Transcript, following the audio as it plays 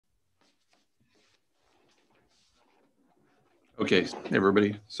Okay,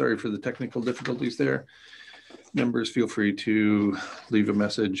 everybody, sorry for the technical difficulties there. Members, feel free to leave a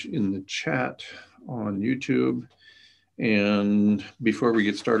message in the chat on YouTube. And before we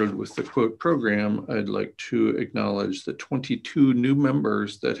get started with the quote program, I'd like to acknowledge the 22 new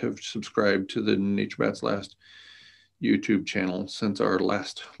members that have subscribed to the Nature Bats Last YouTube channel since our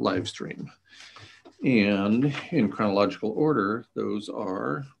last live stream. And in chronological order, those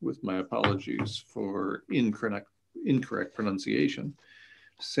are, with my apologies for incorrect pronunciation,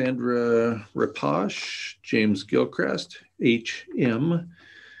 Sandra Raposh, James Gilchrist, H.M.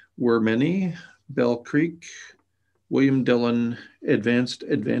 Wermeny, Bell Creek, William Dillon, Advanced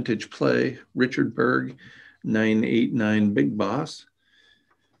Advantage Play, Richard Berg, 989 Big Boss.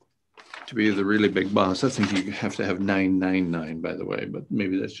 To be the really big boss, I think you have to have 999, by the way, but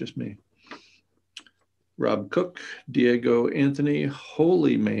maybe that's just me. Rob Cook, Diego Anthony,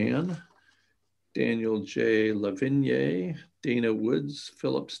 Holy Man, Daniel J. Lavigne, Dana Woods,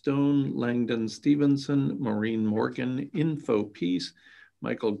 Philip Stone, Langdon Stevenson, Maureen Morgan, Info Peace,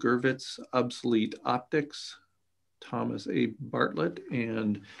 Michael Gervitz, Obsolete Optics, Thomas A. Bartlett,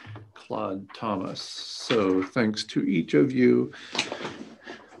 and Claude Thomas. So thanks to each of you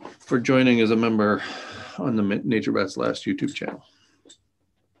for joining as a member on the Nature Bats Last YouTube channel.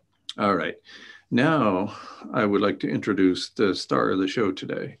 All right, now I would like to introduce the star of the show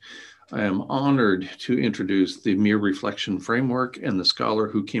today. I am honored to introduce the MEER Reflection Framework and the scholar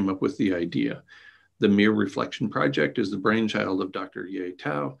who came up with the idea. The MEER Reflection Project is the brainchild of Dr. Ye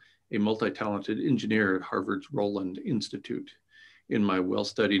Tao, a multi-talented engineer at Harvard's Roland Institute. In my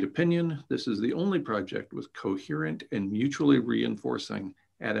well-studied opinion, this is the only project with coherent and mutually reinforcing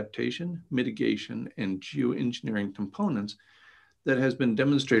adaptation, mitigation, and geoengineering components that has been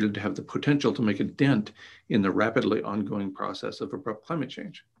demonstrated to have the potential to make a dent in the rapidly ongoing process of abrupt climate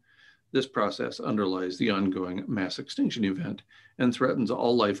change. This process underlies the ongoing mass extinction event and threatens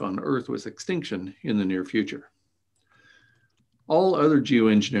all life on Earth with extinction in the near future. All other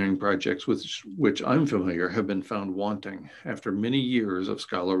geoengineering projects with which I'm familiar have been found wanting after many years of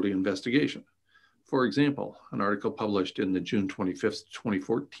scholarly investigation. For example, an article published in the June 25th,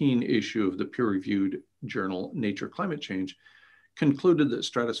 2014 issue of the peer-reviewed journal Nature Climate Change concluded that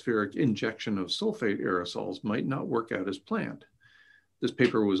stratospheric injection of sulfate aerosols might not work out as planned. This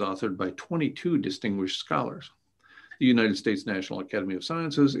paper was authored by 22 distinguished scholars. The United States National Academy of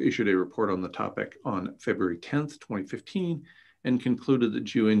Sciences issued a report on the topic on February 10th, 2015, and concluded that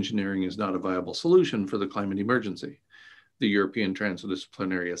geoengineering is not a viable solution for the climate emergency. The European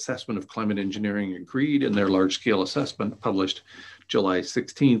Transdisciplinary Assessment of Climate Engineering agreed in their large-scale assessment published July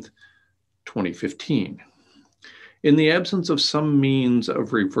 16th, 2015. In the absence of some means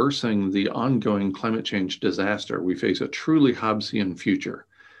of reversing the ongoing climate change disaster, we face a truly Hobbesian future.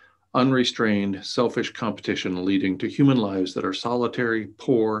 Unrestrained, selfish competition leading to human lives that are solitary,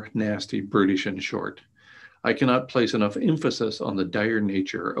 poor, nasty, brutish, and short. I cannot place enough emphasis on the dire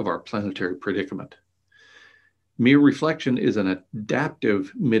nature of our planetary predicament. MEER Reflection is an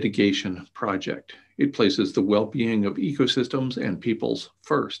adaptive mitigation project. It places the well-being of ecosystems and peoples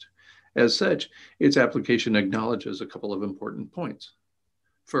first. As such, its application acknowledges a couple of important points.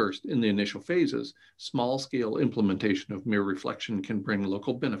 First, in the initial phases, small-scale implementation of MEER Reflection can bring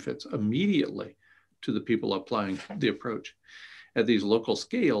local benefits immediately to the people applying the approach. At these local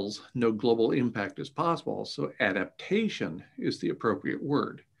scales, no global impact is possible, so adaptation is the appropriate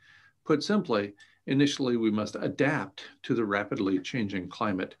word. Put simply, initially we must adapt to the rapidly changing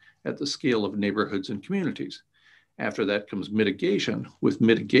climate at the scale of neighborhoods and communities. After that comes mitigation, with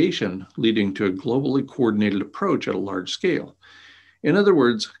mitigation leading to a globally coordinated approach at a large scale. In other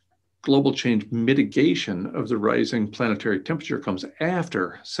words, global change mitigation of the rising planetary temperature comes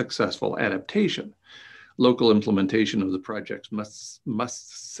after successful adaptation. Local implementation of the projects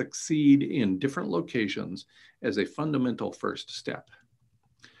must succeed in different locations as a fundamental first step.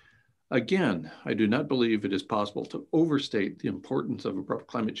 Again, I do not believe it is possible to overstate the importance of abrupt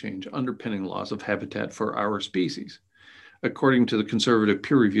climate change underpinning loss of habitat for our species. According to the conservative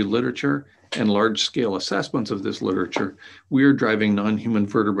peer-reviewed literature and large-scale assessments of this literature, we are driving non-human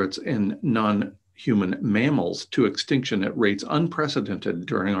vertebrates and non-human mammals to extinction at rates unprecedented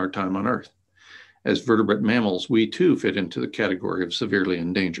during our time on Earth. As vertebrate mammals, we too fit into the category of severely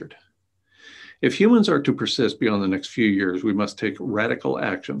endangered. If humans are to persist beyond the next few years, we must take radical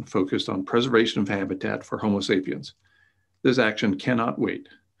action focused on preservation of habitat for Homo sapiens. This action cannot wait.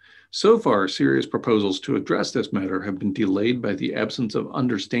 So far, serious proposals to address this matter have been delayed by the absence of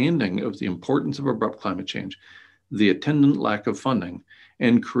understanding of the importance of abrupt climate change, the attendant lack of funding,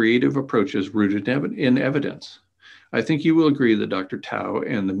 and creative approaches rooted in evidence. I think you will agree that Dr. Tao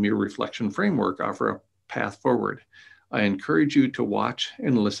and the MEER Reflection Framework offer a path forward. I encourage you to watch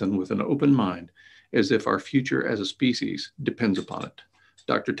and listen with an open mind, as if our future as a species depends upon it.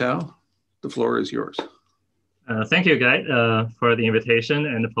 Dr. Tao, the floor is yours. Thank you, Guy, for the invitation,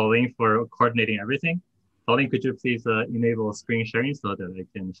 and Pauline for coordinating everything. Pauline, could you please enable screen sharing so that I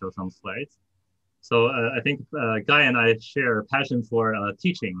can show some slides? So I think Guy and I share a passion for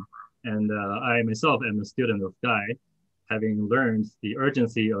teaching, and I myself am a student of Guy, having learned the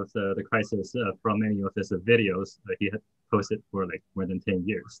urgency of the crisis from many of his videos that he had posted for like more than 10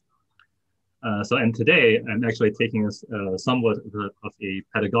 years. And today I'm actually taking somewhat of a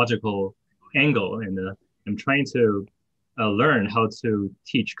pedagogical angle, and I'm trying to learn how to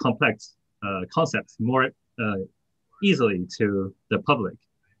teach complex concepts more easily to the public.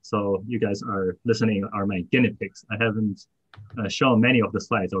 So you guys are listening are my guinea pigs. I haven't shown many of the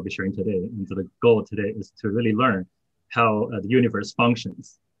slides I'll be sharing today. And so the goal today is to really learn how the universe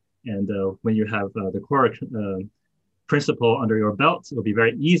functions. And when you have the core principle under your belt, it'll be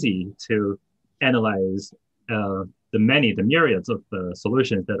very easy to analyze the myriads of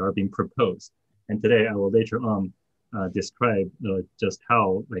solutions that are being proposed. And today I will later on describe just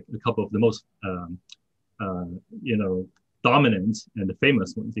how like a couple of the most dominant and the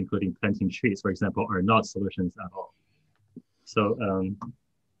famous ones, including planting trees, for example, are not solutions at all. So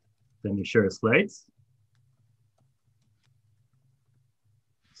let me share slides.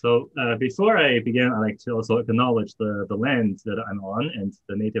 So before I begin, I'd like to also acknowledge the land that I'm on and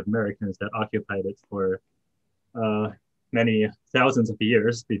the Native Americans that occupied it for many thousands of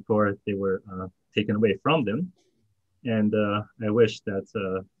years before they were taken away from them. And I wish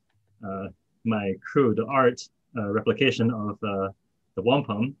that my crude art replication of the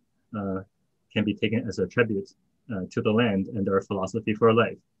wampum can be taken as a tribute to the land and their philosophy for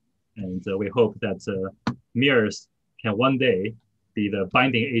life. And we hope that mirrors can one day be the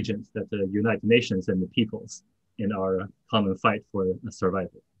binding agents that unite nations and the peoples in our common fight for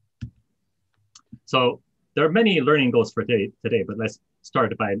survival. So there are many learning goals for today, but let's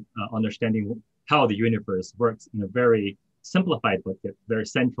start by understanding how the universe works in a very simplified but very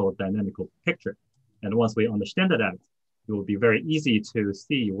central dynamical picture. And once we understand that, it will be very easy to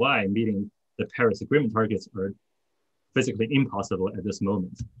see why meeting the Paris Agreement targets are physically impossible at this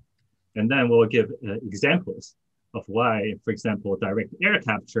moment. And then we'll give examples of why, for example, direct air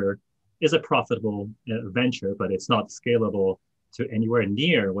capture is a profitable venture, but it's not scalable to anywhere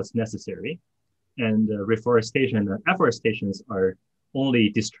near what's necessary. And reforestation and afforestation are only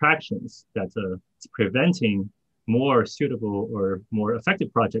distractions that's preventing more suitable or more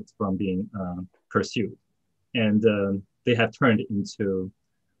effective projects from being pursued. And they have turned into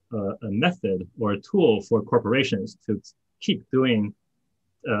a method or a tool for corporations to keep doing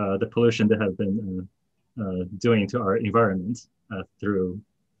the pollution that have been doing to our environment through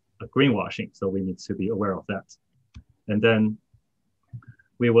greenwashing. So we need to be aware of that. And then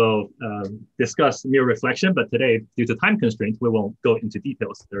we will discuss MEER reflection, but today, due to time constraints, we won't go into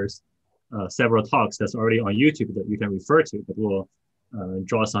details. There's several talks that's already on YouTube that you can refer to, but we'll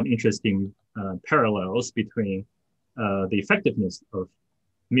draw some interesting parallels between the effectiveness of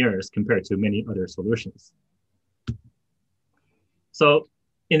mirrors compared to many other solutions. So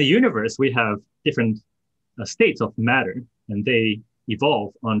in the universe, we have different states of matter, and they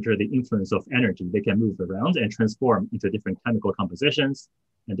evolve under the influence of energy. They can move around and transform into different chemical compositions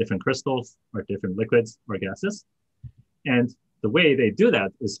and different crystals or different liquids or gases. And the way they do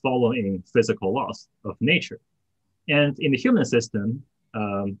that is following physical laws of nature. And in the human system,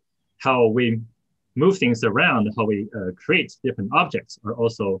 how we move things around, how we create different objects are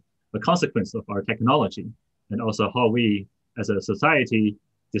also a consequence of our technology, and also how we as a society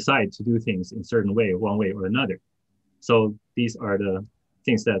decide to do things in a certain way, one way or another. So these are the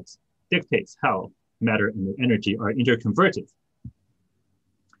things that dictates how matter and energy are interconverted.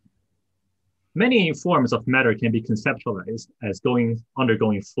 Many forms of matter can be conceptualized as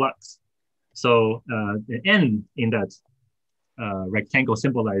undergoing flux. So the N in that rectangle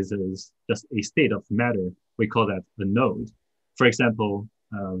symbolizes just a state of matter. We call that the node. For example,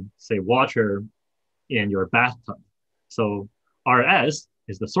 say water in your bathtub. So RS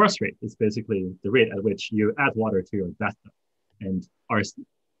is the source rate. It's basically the rate at which you add water to your bathtub. And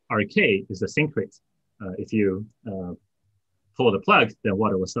RK is the sink rate. If you pull the plug, then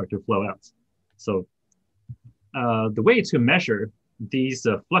water will start to flow out. So the way to measure these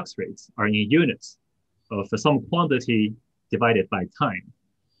flux rates are in units of some quantity divided by time.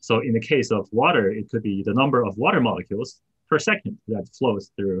 So in the case of water, it could be the number of water molecules per second that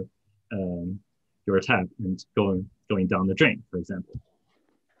flows through your tap and going down the drain, for example.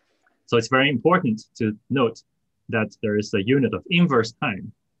 So it's very important to note that there is a unit of inverse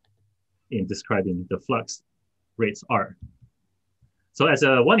time in describing the flux rates are. So as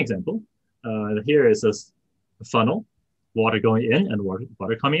one example, here is a funnel, water going in and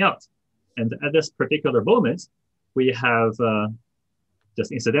water coming out. And at this particular moment, we have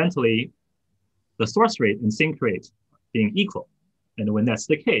just incidentally the source rate and sink rate being equal. And when that's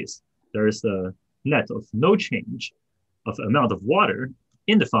the case, there's a net of no change of amount of water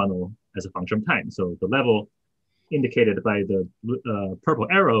in the funnel as a function of time. So the level indicated by the purple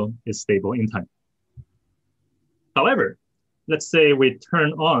arrow is stable in time. However, let's say we turn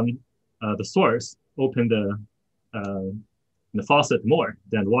on the source, open the faucet more,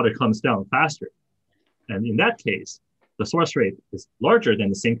 then water comes down faster. And in that case, the source rate is larger than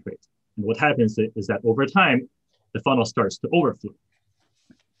the sink rate. And what happens is that over time, the funnel starts to overflow.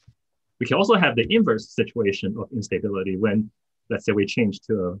 We can also have the inverse situation of instability when, let's say we change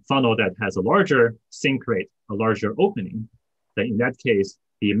to a funnel that has a larger sink rate, a larger opening, then in that case,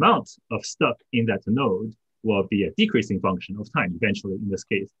 the amount of stuff in that node will be a decreasing function of time. Eventually, in this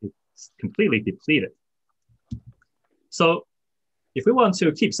case, it's completely depleted. So if we want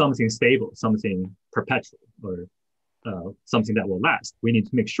to keep something stable, something perpetual, or something that will last, we need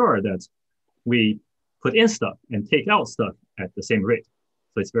to make sure that we put in stuff and take out stuff at the same rate.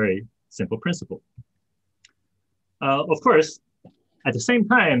 So it's a very simple principle. Of course, at the same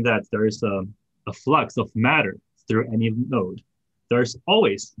time that there is a flux of matter through any node, there's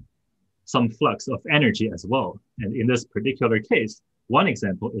always some flux of energy as well. And in this particular case, one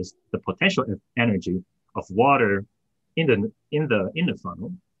example is the potential energy of water in the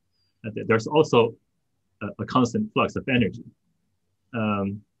funnel. There's also a constant flux of energy.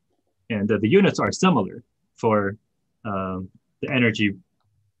 And the units are similar for the energy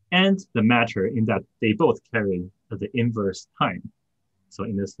and the matter in that they both carry the inverse time. So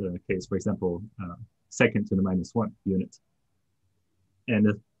in this case, for example, second to the -1 unit. And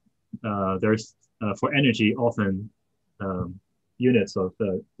there's, for energy, often units of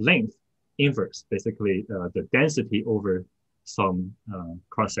the length inverse, basically the density over some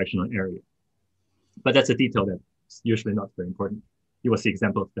cross-sectional area. But that's a detail that's usually not very important. You will see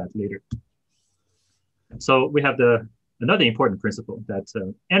example of that later. So we have another important principle that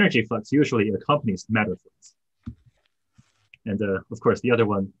energy flux usually accompanies matter flux. And of course, the other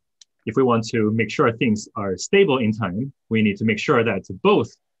one, if we want to make sure things are stable in time, we need to make sure that both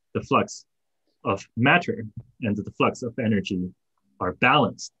the flux of matter and the flux of energy are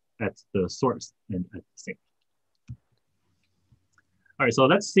balanced at the source and at the sink. All right, so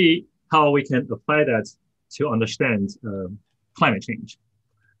let's see how we can apply that to understand climate change.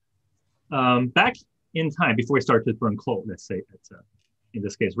 Back in time, before we started to burn coal, let's say at, in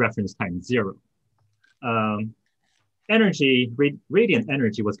this case, reference time 0, radiant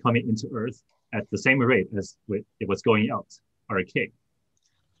energy was coming into Earth at the same rate as it was going out, RK.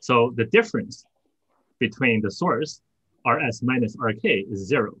 So the difference between the source, RS minus RK, is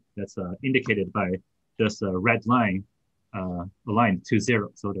 0. That's indicated by this red line aligned to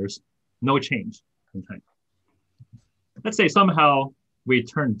 0. So there's no change in time. Let's say somehow we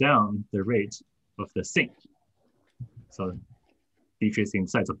turn down the rate of the sink. So decreasing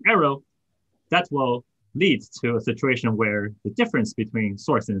size of arrow, that will lead to a situation where the difference between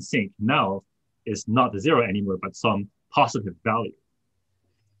source and sink now is not 0 anymore, but some positive value.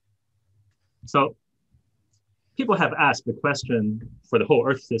 So people have asked the question for the whole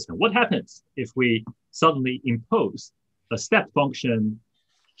Earth system, what happens if we suddenly impose a step function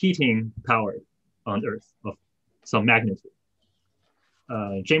heating power on Earth of some magnitude?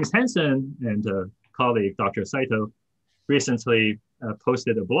 James Hansen and colleague, Dr. Saito, recently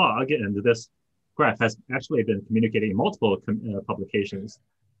posted a blog, and this graph has actually been communicated in multiple publications.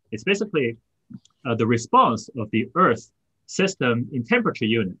 It's basically the response of the Earth system in temperature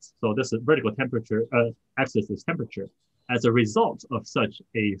units. So this is vertical temperature, axis is temperature, as a result of such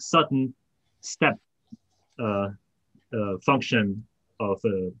a sudden step function of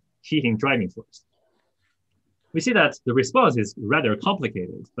heating driving force. We see that the response is rather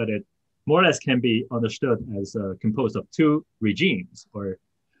complicated, but it more or less can be understood as composed of two regimes, or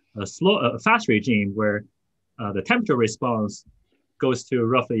a fast regime where the temperature response goes to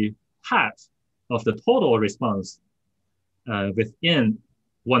roughly half of the total response within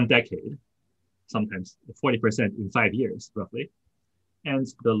 1 decade, sometimes 40% in 5 years, roughly. And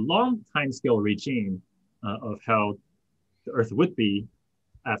the long time scale regime of how the Earth would be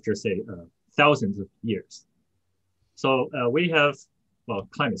after, say, thousands of years. So we have, well,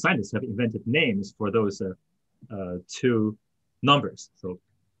 climate scientists have invented names for those two numbers. So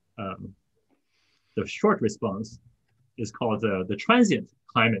the short response is called the transient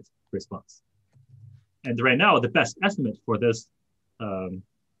climate response. And right now, the best estimate for this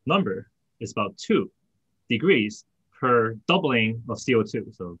number is about 2 degrees per doubling of CO2.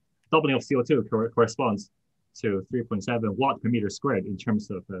 So doubling of CO2 corresponds to 3.7 watt per meter squared in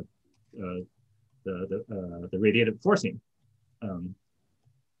terms of the radiative forcing.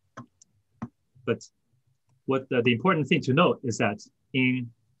 But what the important thing to note is that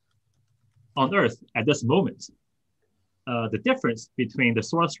on Earth at this moment, the difference between the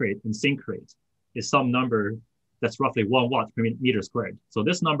source rate and sink rate is some number that's roughly 1 watt per meter squared. So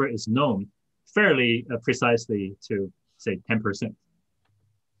this number is known fairly precisely to, say, 10%.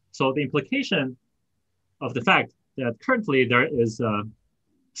 So the implication of the fact that currently there is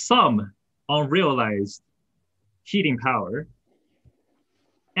some unrealized heating power,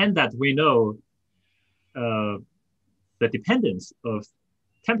 and that we know the dependence of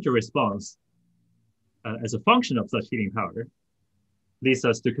temperature response as a function of such heating power, leads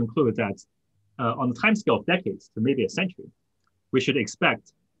us to conclude that on the timescale of decades to maybe a century, we should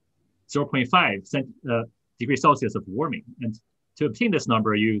expect 0.5 degrees Celsius of warming. And to obtain this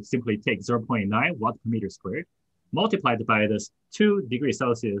number, you simply take 0.9 watt per meter squared, multiplied by this 2 degrees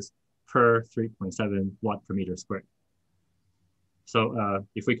Celsius per 3.7 watt per meter squared. So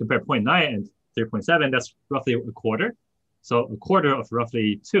if we compare 0.9 and 3.7, that's roughly a quarter. So a quarter of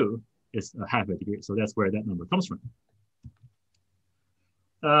roughly 2 is a half a degree. So that's where that number comes from.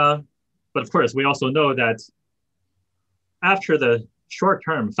 But of course, we also know that after the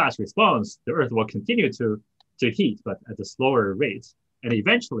short-term fast response, the Earth will continue to heat, but at a slower rate, and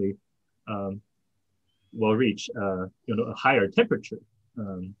eventually will reach a higher temperature.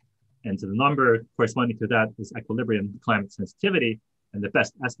 And the number corresponding to that is equilibrium climate sensitivity, and the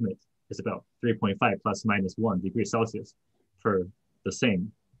best estimate is about 3.5 plus minus 1 degree Celsius for the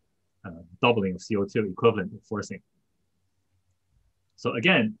same doubling of CO2 equivalent of forcing. So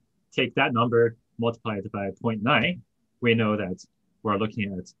again, take that number, multiply it by 0.9, we know that we're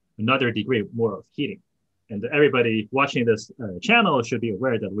looking at another degree more of heating. And everybody watching this channel should be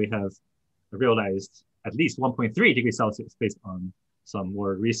aware that we have realized at least 1.3 degrees Celsius based on some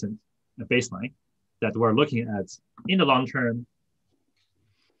more recent baseline that we're looking at in the long term,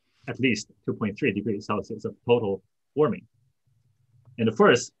 at least 2.3 degrees Celsius of total warming. And of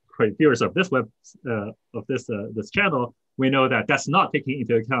course, for viewers of this this channel, we know that that's not taking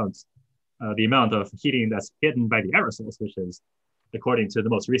into account the amount of heating that's hidden by the aerosols, which is, according to the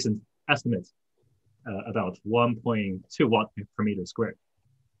most recent estimate, about 1.2 watt per meter squared.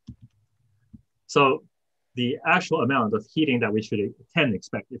 So the actual amount of heating that we can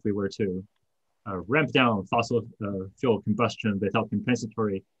expect if we were to ramp down fossil fuel combustion without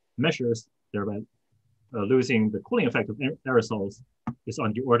compensatory measures, thereby losing the cooling effect of aerosols, is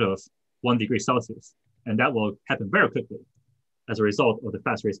on the order of 1 degree Celsius. And that will happen very quickly as a result of the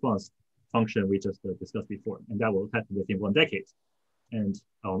fast response function we just discussed before. And that will happen within 1 decade. And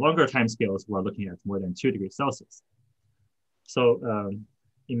on longer timescales, we're looking at more than 2 degrees Celsius. So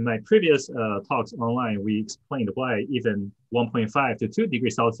in my previous talks online, we explained why even 1.5 to 2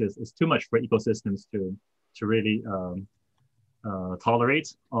 degrees Celsius is too much for ecosystems to really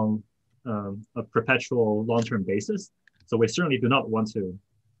tolerate on a perpetual long-term basis. So we certainly do not want to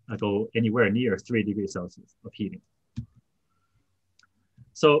go anywhere near 3 degrees Celsius of heating.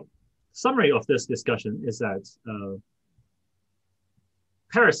 So summary of this discussion is that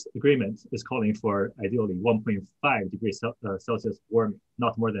Paris Agreement is calling for ideally 1.5 degrees Celsius warming,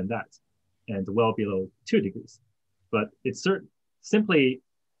 not more than that, and well below 2 degrees. But it's simply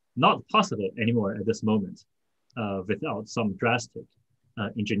not possible anymore at this moment without some drastic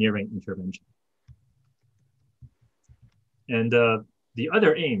engineering intervention. And the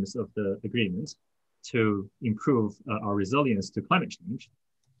other aims of the agreement to improve our resilience to climate change,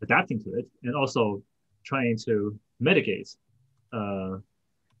 adapting to it, and also trying to mitigate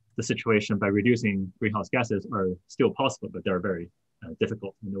the situation by reducing greenhouse gases are still possible, but they're very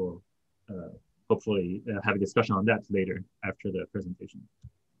difficult. And we'll hopefully have a discussion on that later after the presentation.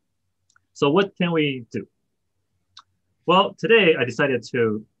 So what can we do? Well, today I decided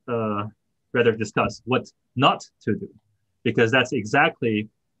to rather discuss what not to do, because that's exactly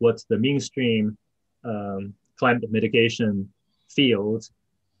what the mainstream climate mitigation field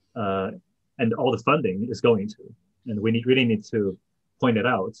and all the funding is going to. And we really need to point it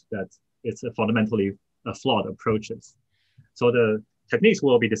out that it's a fundamentally flawed approaches. So the techniques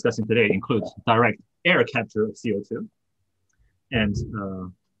we'll be discussing today include direct air capture of CO2 and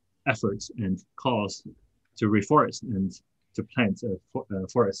efforts and calls to reforest and to plant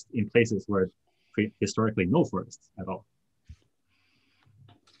forests in places where historically no forests at all.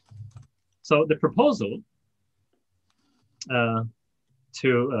 So the proposal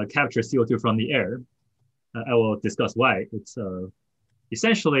to capture CO2 from the air, I will discuss why it's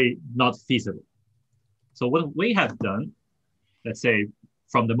essentially not feasible. So what we have done, let's say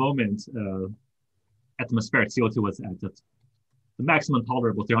from the moment atmospheric CO2 was at the maximum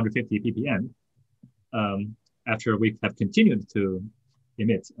tolerable 350 ppm, after we have continued to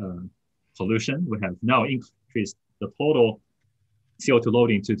emit pollution, we have now increased the total CO2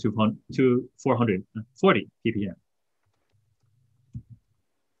 loading to 440 ppm.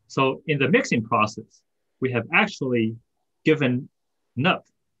 So in the mixing process, we have actually given up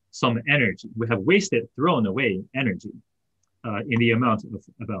some energy. We have thrown away energy in the amount of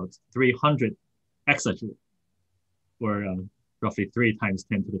about 300 exajoule, or roughly 3 times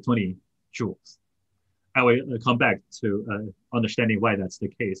 10 to the 20 joules. I will come back to understanding why that's the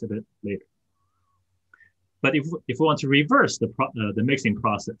case a bit later. But if we want to reverse the mixing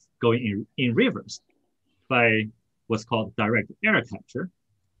process, going in reverse by what's called direct air capture,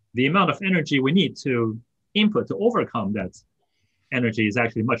 the amount of energy we need to input to overcome that energy is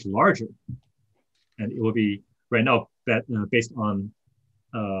actually much larger. And it will be right now that based on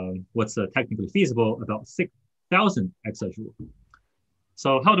what's technically feasible, about 6,000 exajoule.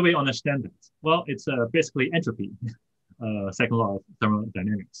 So how do we understand that? Well, it's basically entropy, second law of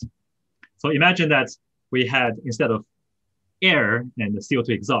thermodynamics. So imagine that we had, instead of air and the CO2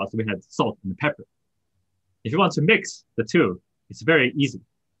 exhaust, we had salt and pepper. If you want to mix the two, it's very easy.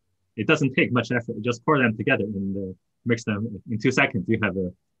 It doesn't take much effort. You just pour them together and mix them. In 2 seconds, you have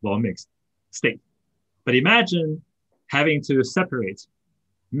a well-mixed state. But imagine having to separate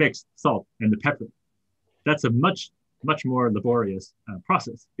mixed salt and the pepper. That's a much more laborious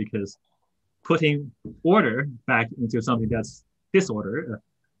process, because putting order back into something that's disordered,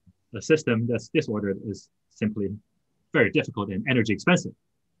 a system that's disordered, is simply very difficult and energy expensive.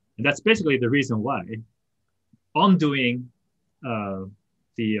 And that's basically the reason why undoing our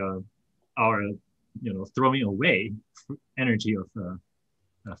throwing away energy of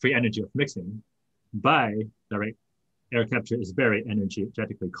free energy of mixing by direct air capture is very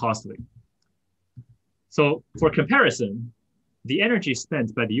energetically costly. So for comparison, the energy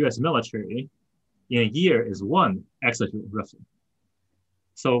spent by the US military in a year is 1 exajoule roughly.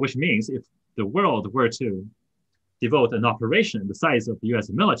 So which means if the world were to devote an operation the size of the US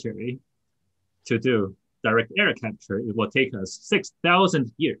military to do direct air capture, it will take us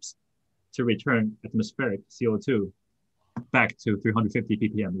 6,000 years to return atmospheric CO2 back to 350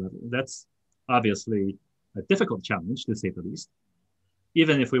 ppm level. That's obviously a difficult challenge, to say the least.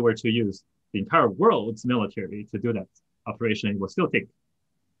 Even if we were to use the entire world's military to do that operation, it will still take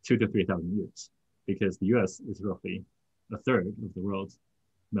 2,000 to 3,000 years, because the US is roughly a third of the world's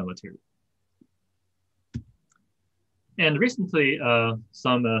military. And recently,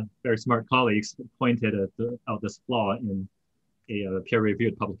 some very smart colleagues pointed out this flaw in a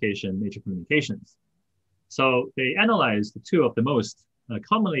peer-reviewed publication, Nature Communications. So they analyzed 2 of the most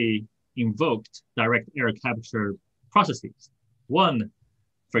commonly invoked direct air capture processes. One,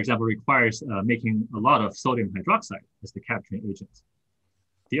 for example, requires making a lot of sodium hydroxide as the capturing agent.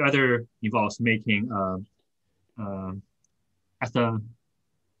 The other involves making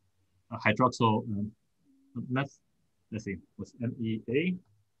hydroxyl let's see, what's MEA?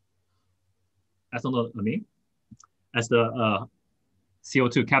 Ethanolamine as the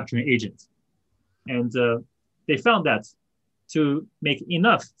CO2 capturing agent. And they found that to make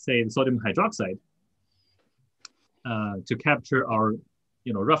enough, say, the sodium hydroxide to capture our,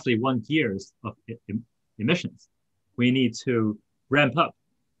 roughly 1 year's of emissions, we need to ramp up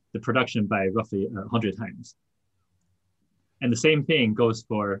the production by roughly 100 times. And the same thing goes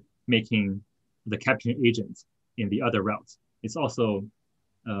for making the capturing agent in the other routes. It's also,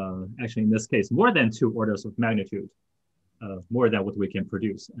 actually in this case, more than 2 orders of magnitude, more than what we can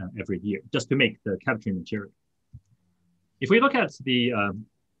produce every year, just to make the capturing material. If we look at the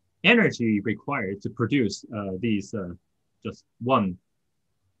energy required to produce these just one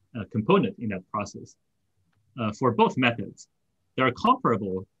component in that process, for both methods, they are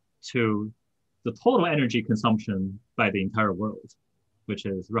comparable to the total energy consumption by the entire world, which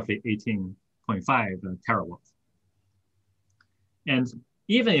is roughly 18.5 terawatts. And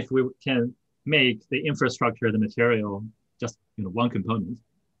even if we can make the infrastructure, the material, just one component,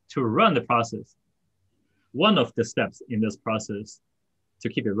 to run the process, one of the steps in this process to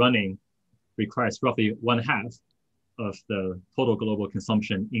keep it running requires roughly 1/2 of the total global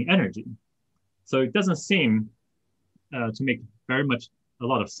consumption in energy. So it doesn't seem to make a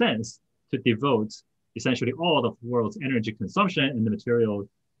lot of sense to devote essentially all of the world's energy consumption and the material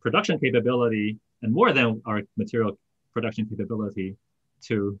production capability, and more than our material production capability,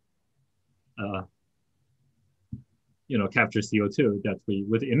 to capture CO2 that we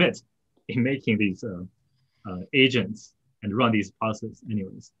would emit in making these agents and run these processes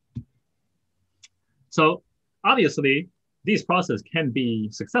anyways. So obviously, these processes can be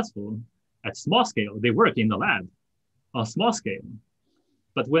successful at small scale. They work in the lab on small scale.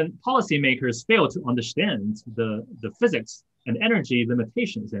 But when policymakers fail to understand the physics and energy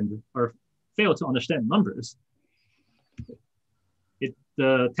limitations or fail to understand numbers,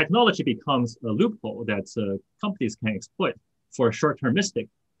 the technology becomes a loophole that companies can exploit for short-termistic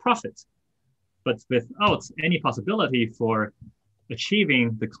profits, but without any possibility for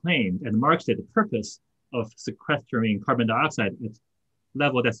achieving the claimed and marketed purpose of sequestering carbon dioxide at a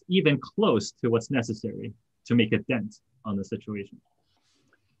level that's even close to what's necessary to make a dent on the situation.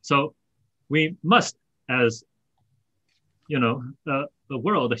 So we must, as the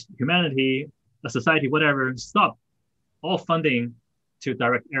world, humanity, a society, whatever, stop all funding to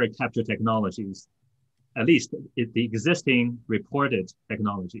direct air capture technologies, at least the existing reported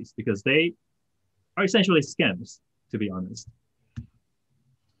technologies, because they are essentially scams, to be honest.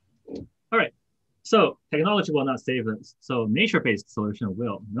 All right, so technology will not save us. So nature-based solution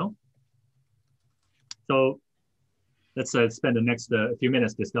will, no? So let's spend the next few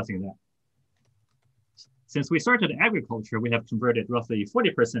minutes discussing that. Since we started agriculture, we have converted roughly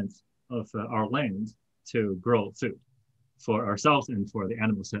 40% of our land to grow food for ourselves and for the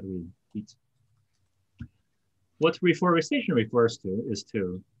animals that we eat. What reforestation refers to is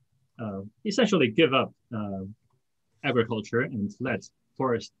to essentially give up agriculture and let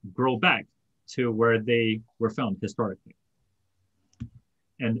forests grow back to where they were found historically.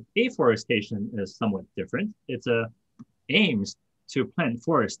 And afforestation is somewhat different. It aims to plant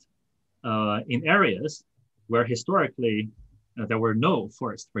forest in areas where historically there were no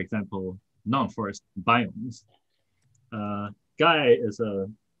forests, for example, non-forest biomes. Guy is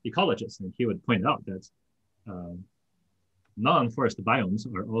an ecologist, and he would point out that non-forest biomes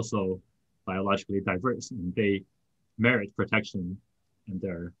are also biologically diverse, and they merit protection, and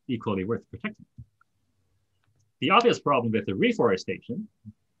they're equally worth protecting. The obvious problem with the reforestation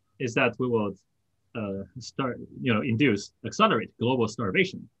is that we will accelerate global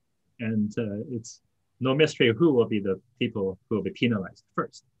starvation, and it's no mystery who will be the people who will be penalized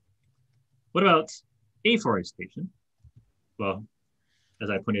first. What about afforestation? Well,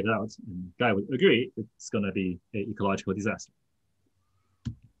 as I pointed out, and Guy would agree, it's going to be an ecological disaster.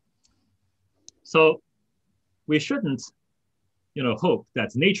 So we shouldn't, hope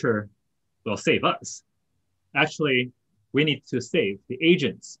that nature will save us. Actually, we need to save the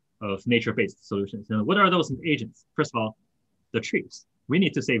agents of nature-based solutions. And what are those agents? First of all, the trees. We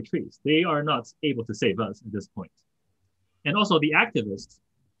need to save trees. They are not able to save us at this point. And also the activists,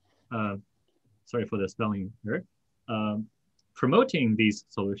 sorry for the spelling here, promoting these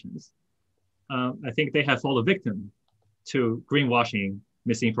solutions, I think they have fallen victim to greenwashing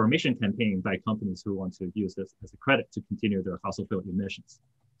misinformation campaign by companies who want to use this as a credit to continue their fossil fuel emissions.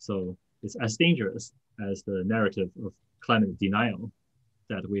 So it's as dangerous as the narrative of climate denial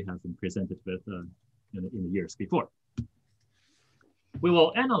that we have been presented with in the years before. We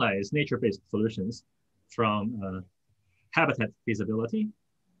will analyze nature-based solutions from habitat feasibility,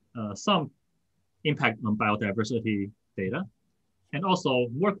 some impact on biodiversity data, and also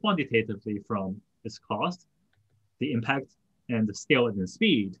more quantitatively from its cost, the impact, and the scale and the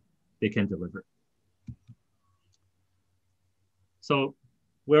speed they can deliver. So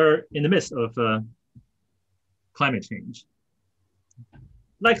we're in the midst of climate change,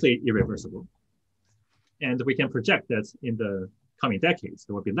 likely irreversible. And we can project that in the coming decades,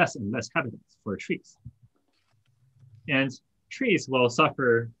 there will be less and less habitats for trees. And trees will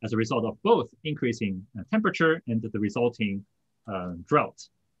suffer as a result of both increasing temperature and the resulting drought,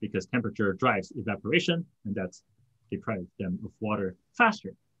 because temperature drives evaporation, and that's deprives them of water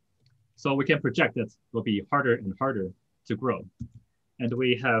faster. So we can project that it will be harder and harder to grow. And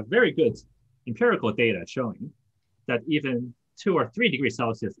we have very good empirical data showing that even 2 or 3 degrees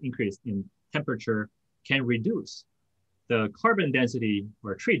Celsius increase in temperature can reduce the carbon density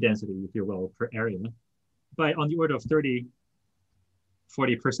or tree density, if you will, per area by on the order of 30,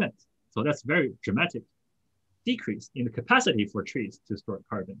 40%. So that's very dramatic decrease in the capacity for trees to store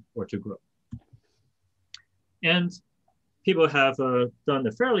carbon or to grow. And people have done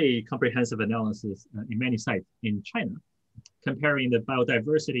a fairly comprehensive analysis in many sites in China, comparing the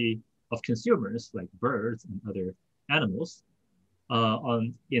biodiversity of consumers like birds and other animals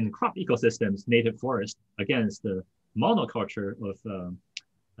in crop ecosystems, native forest, against the monoculture of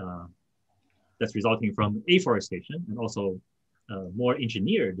that's resulting from afforestation and also more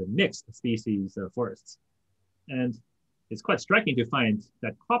engineered mixed species forests. And it's quite striking to find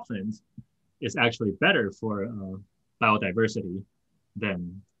that cropland is actually better for biodiversity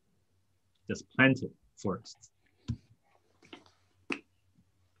than just planted forests.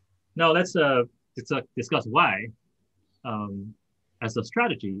 Now let's discuss why, as a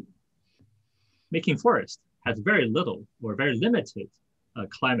strategy, making forest has very little or very limited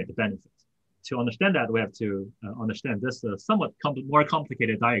climate benefit. To understand that, we have to understand this somewhat more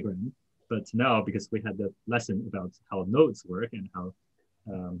complicated diagram. But now, because we had the lesson about how nodes work and how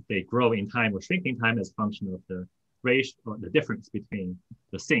they grow in time or shrink in time as a function of the ratio or the difference between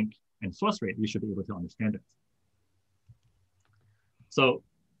the sink and source rate, you should be able to understand it. So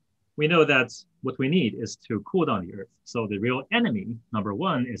we know that what we need is to cool down the Earth. So the real enemy, number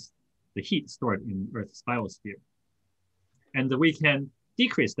one, is the heat stored in Earth's biosphere. And we can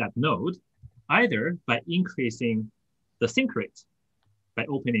decrease that node either by increasing the sink rate, by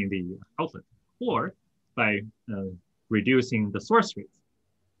opening the outlet, or by reducing the source rate.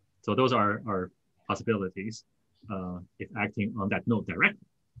 So those are our possibilities if acting on that node directly.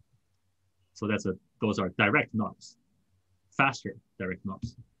 So those are direct knobs, faster direct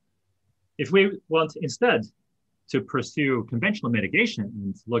knobs. If we want instead to pursue conventional mitigation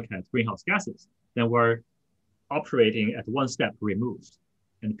and look at greenhouse gases, then we're operating at one step removed.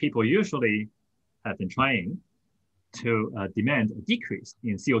 And people usually have been trying to demand a decrease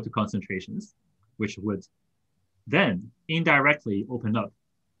in CO2 concentrations, which would then indirectly open up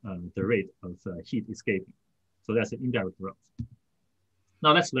the rate of heat escaping. So that's an indirect route.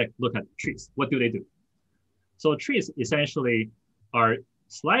 Now let's look at trees. What do they do? So trees essentially are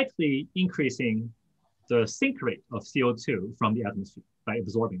slightly increasing the sink rate of CO2 from the atmosphere by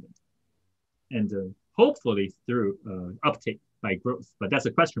absorbing it. And hopefully through uptake by growth. But that's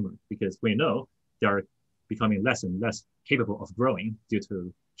a question mark because we know they are becoming less and less capable of growing due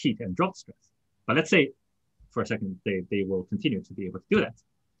to heat and drought stress. But let's say for a second, they will continue to be able to do that.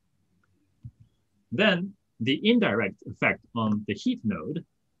 Then the indirect effect on the heat node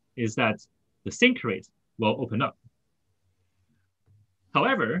is that the sink rate will open up.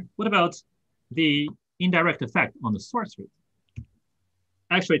 However, what about the indirect effect on the source rate?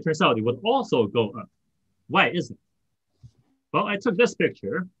 Actually, it turns out it would also go up. Why is it? Well, I took this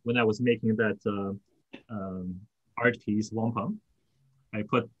picture when I was making that art piece, wampum. I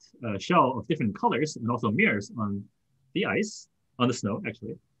put a shell of different colors and also mirrors on the ice, on the snow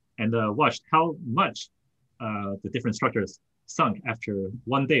actually, and watched how much the different structures sunk after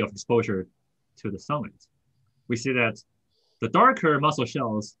 1 day of exposure to the sunlight. We see that the darker mussel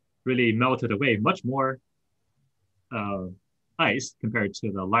shells really melted away much more ice compared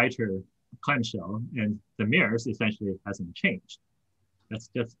to the lighter clamshell, and the mirrors essentially hasn't changed. That's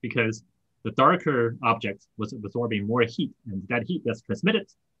just because the darker object was absorbing more heat, and that heat gets transmitted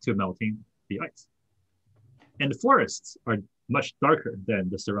to melting the ice. And the forests are much darker than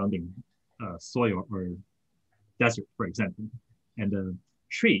the surrounding soil or desert, for example. And the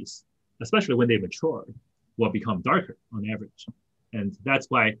trees, especially when they mature, will become darker on average. And that's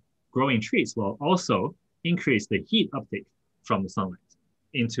why growing trees will also increase the heat uptake from the sunlight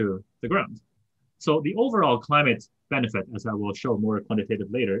into the ground. So the overall climate benefit, as I will show more quantitative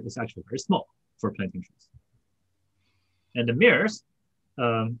later, is actually very small for planting trees. And the mirrors,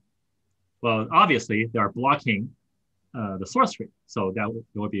 well, obviously they are blocking the source rate. So that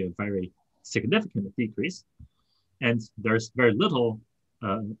will be a very significant decrease. And there's very little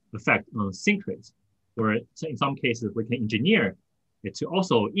effect on sink rates, where in some cases we can engineer it to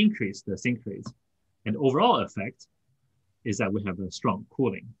also increase the sink rates. And overall effect is that we have a strong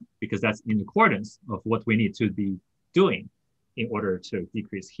cooling, because that's in accordance of what we need to be doing in order to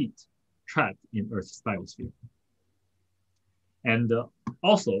decrease heat trapped in Earth's biosphere. And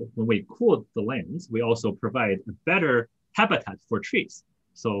also, when we cool the lands, we also provide a better habitat for trees.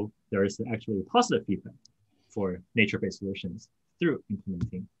 So there is actually a positive feedback for nature-based solutions through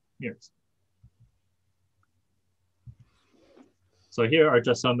implementing mirrors. So here are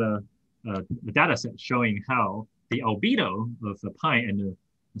just some data sets showing how the albedo of the pine and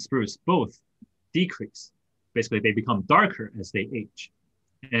the spruce both decrease. Basically, they become darker as they age.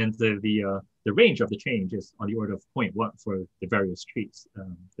 And the range of the change is on the order of 0.1 for the various trees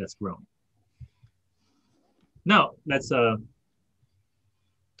that's grown. Now, let's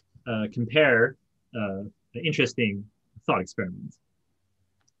compare an interesting thought experiment.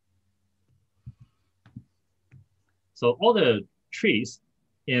 So all the trees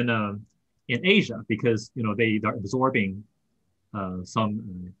in Asia, because they are absorbing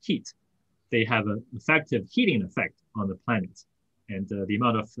some heat, they have an effective heating effect on the planet. And the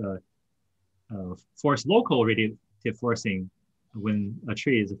amount of force local radiative forcing when a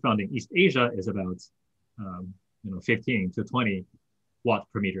tree is found in East Asia is about 15 to 20 watt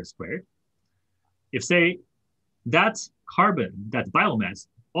per meter squared. If say that carbon, that biomass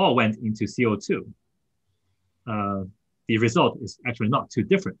all went into CO2, the result is actually not too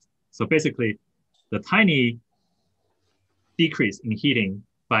different. So basically the tiny decrease in heating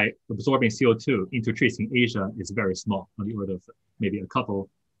by absorbing CO2 into trees in Asia is very small, on the order of maybe a couple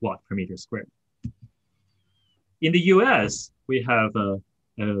watt per meter squared. In the US, we have a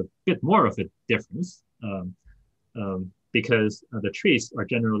bit more of a difference because the trees are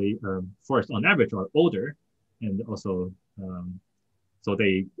generally, forests on average are older, and also so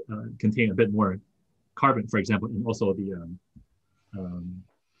they contain a bit more carbon, for example, and also the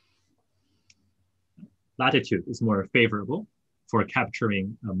latitude is more favorable for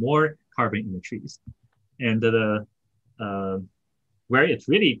capturing more carbon in the trees. And where it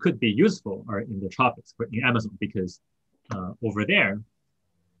really could be useful are in the tropics, in Amazon, because over there,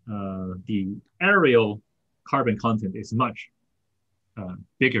 the aerial carbon content is much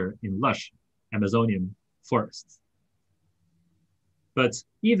bigger in lush Amazonian forests. But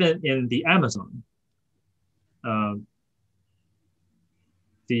even in the Amazon,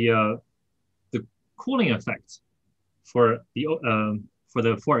 the cooling effect for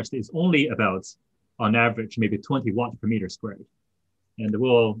the forest is only about, on average, maybe 20 watts per meter squared. And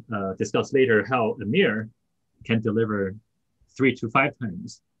we'll discuss later how a MEER can deliver 3 to 5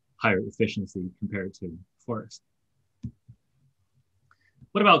 times higher efficiency compared to forest.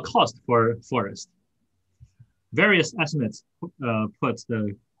 What about cost for forest? Various estimates put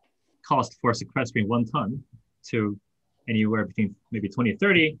the cost for sequestering 1 ton to anywhere between maybe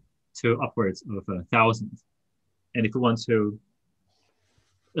 2030 to upwards of 1,000. And if we want to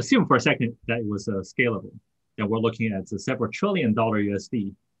assume for a second that it was scalable, then we're looking at several $1 trillion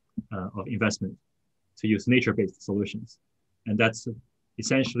USD of investment to use nature-based solutions. And that's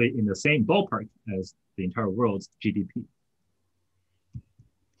essentially in the same ballpark as the entire world's GDP.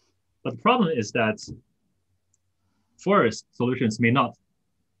 But the problem is that forest solutions may not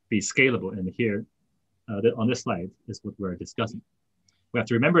be scalable. And here on this slide is what we're discussing. We have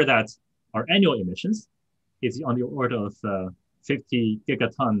to remember that our annual emissions is on the order of 50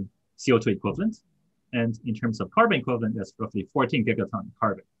 gigaton CO2 equivalent. And in terms of carbon equivalent, that's roughly 14 gigaton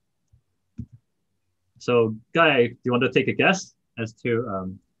carbon. So Guy, do you want to take a guess as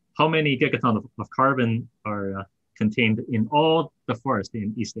to how many gigaton of carbon are contained in all the forest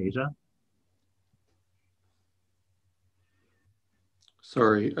in East Asia?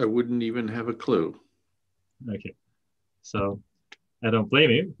 Sorry, I wouldn't even have a clue. Okay, so I don't blame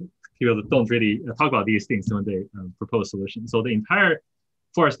you. People don't really talk about these things when they propose solutions. So the entire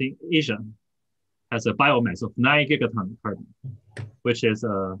forest in Asia has a biomass of 9 gigaton carbon, which is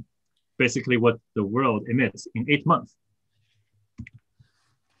basically what the world emits in 8 months.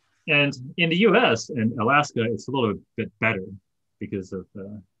 And in the US and Alaska, it's a little bit better because of,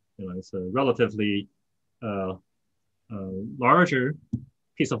 it's a relatively larger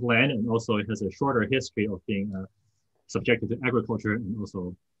piece of land, and also it has a shorter history of being subjected to agriculture and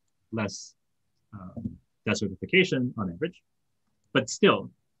also less desertification on average. But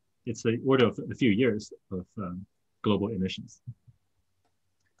still, it's the order of a few years of global emissions.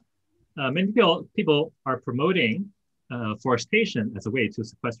 Many people are promoting forestation as a way to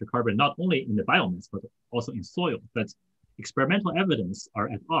sequester carbon, not only in the biomass, but also in soil. But experimental evidence are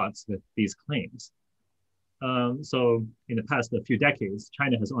at odds with these claims. So in the past few decades,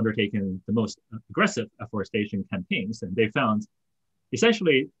 China has undertaken the most aggressive afforestation campaigns, and they found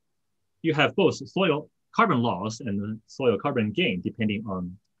essentially you have both soil carbon loss and soil carbon gain depending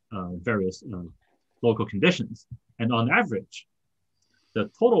on various local conditions. And on average, the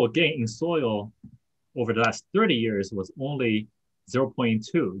total gain in soil over the last 30 years was only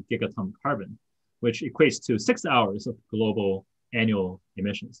 0.2 gigaton carbon, which equates to 6 hours of global annual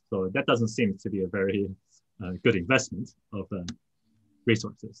emissions. So that doesn't seem to be a very good investment of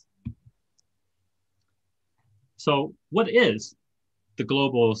resources. So what is the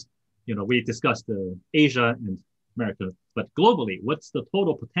global, we discussed Asia and America, but globally, what's the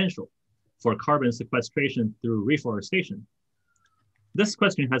total potential for carbon sequestration through reforestation? This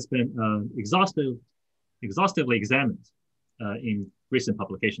question has been exhaustively examined in recent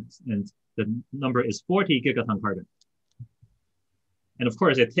publications, and the number is 40 gigaton carbon. And of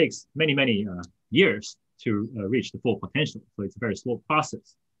course, it takes many, many years to reach the full potential, so it's a very slow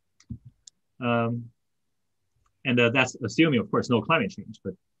process. And that's assuming, of course, no climate change.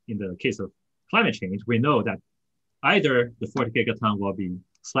 But in the case of climate change, we know that either the 40 gigaton will be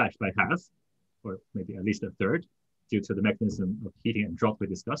slashed by half, or maybe at least a third, due to the mechanism of heating and drought we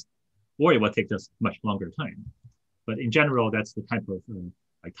discussed, or it will take us much longer time. But in general, that's the type of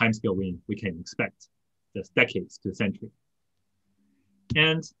timescale we can expect, just decades to a century.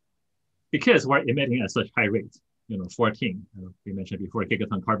 And because we're emitting at such high rates, 14, we mentioned before,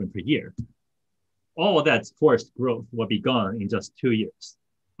 gigaton carbon per year, all of that forest growth will be gone in just 2 years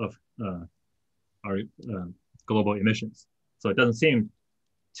of our global emissions. So it doesn't seem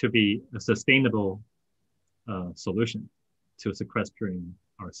to be a sustainable solution to sequestering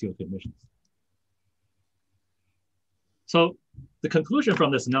our CO2 emissions. So the conclusion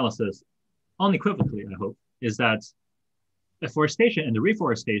from this analysis, unequivocally, I hope, is that afforestation and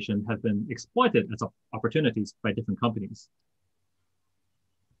reforestation have been exploited as opportunities by different companies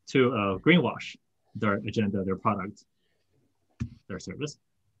to greenwash their agenda, their product, their service.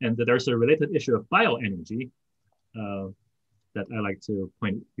 And there's a related issue of bioenergy that I like to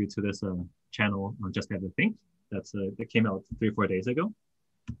point you to this channel on Just Have to Think that came out 3 or 4 days ago.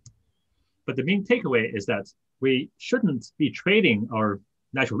 But the main takeaway is that we shouldn't be trading our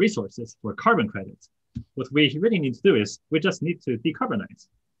natural resources for carbon credits. What we really need to do is we just need to decarbonize,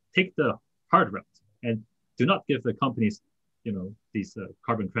 take the hard route, and do not give the companies, these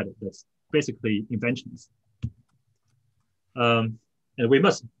carbon credit. That's basically inventions. And we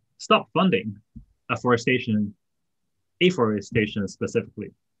must stop funding afforestation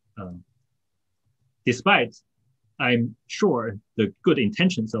specifically. Despite, I'm sure, the good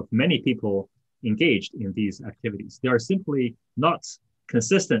intentions of many people engaged in these activities, they are simply not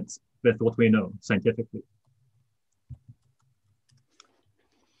consistent with what we know scientifically.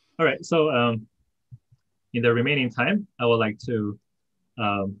 All right, so in the remaining time, I would like to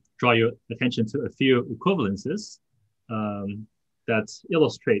draw your attention to a few equivalences that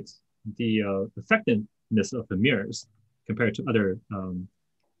illustrate the effectiveness of the mirrors compared to other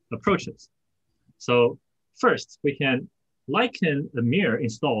approaches. So first, we can liken a mirror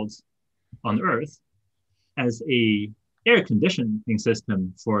installed on Earth as a air conditioning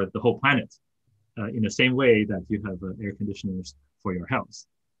system for the whole planet, in the same way that you have air conditioners for your house.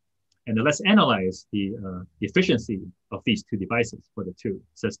 And let's analyze the efficiency of these two devices for the two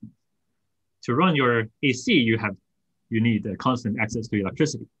systems. To run your AC, you need constant access to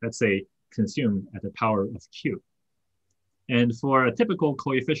electricity, let's say consumed at the power of Q. And for a typical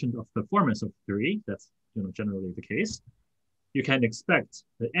coefficient of performance of 3, that's generally the case, you can expect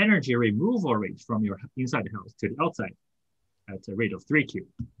the energy removal rate from your inside the house to the outside at a rate of 3Q.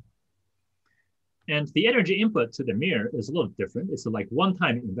 And the energy input to the mirror is a little different. It's like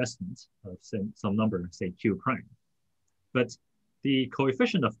one-time investment of some number, say Q prime. But the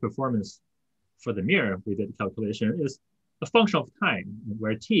coefficient of performance for the mirror, we did the calculation, is a function of time,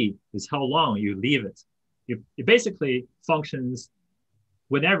 where T is how long you leave it. It basically functions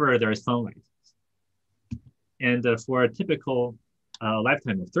whenever there is sunlight. And for a typical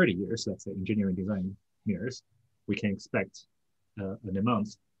lifetime of 30 years, let's say engineering design mirrors, we can expect an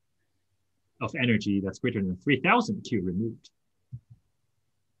amount of energy that's greater than 3,000 Q removed.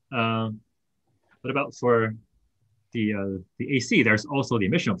 What about for the AC? There's also the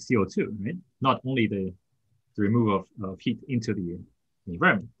emission of CO2, right? Not only the removal of heat into the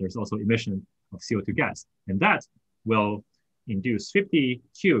environment, there's also emission of CO2 gas. And that will induce 50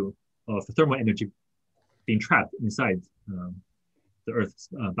 Q of thermal energy being trapped inside the Earth's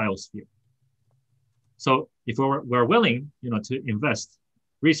biosphere. So if we're willing, to invest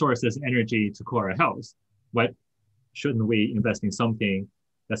resources, energy to cool our house, why shouldn't we invest in something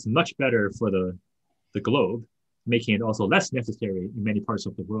that's much better for the globe, making it also less necessary in many parts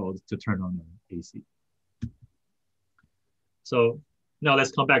of the world to turn on the AC? So now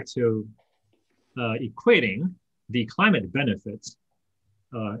let's come back to equating the climate benefits.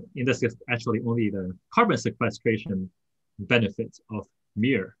 In this case, actually only the carbon sequestration benefits of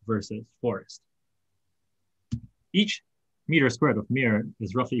MEER versus forest. Each meter squared of MEER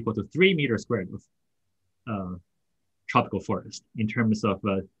is roughly equal to 3 meters squared of tropical forest in terms of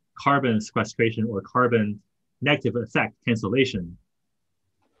carbon sequestration or carbon negative effect cancellation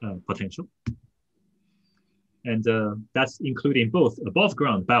potential. And that's including both above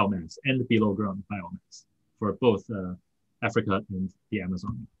ground biomass and below ground biomass for both Africa and the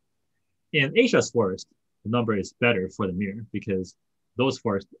Amazon. In Asia's forest, the number is better for the MEER because those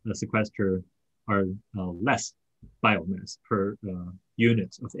forests sequester are less biomass per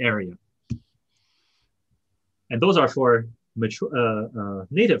unit of area. And those are for mature,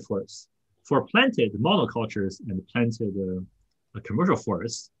 native forests. For planted monocultures and planted commercial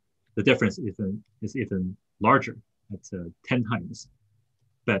forests, the difference is even larger, at 10 times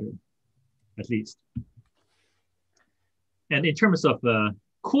better, at least. And in terms of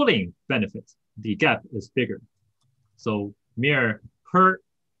cooling benefits, the gap is bigger. So MEER per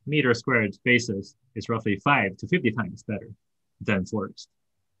meter squared basis is roughly 5 to 50 times better than forest.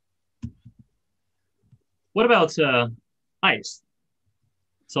 What about ice?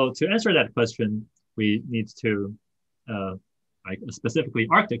 So to answer that question, we need to, specifically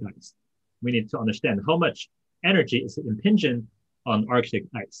Arctic ice, we need to understand how much energy is impinging on Arctic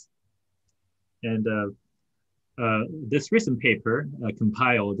ice. And this recent paper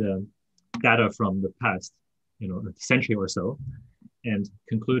compiled data from the past, a century or so, and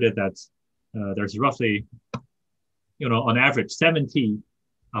concluded that there's roughly, on average, 70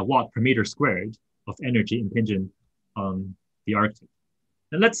 watt per meter squared of energy impinging on the Arctic.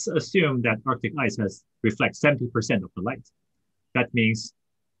 And let's assume that Arctic ice reflects 70% of the light. That means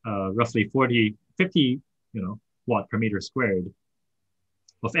roughly 50, watt per meter squared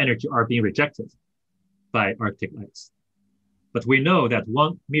of energy are being rejected by Arctic ice. But we know that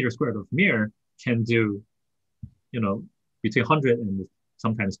 1 meter squared of MEER can do, between 100 and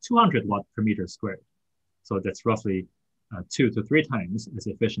sometimes 200 watt per meter squared. So that's roughly 2 to 3 times as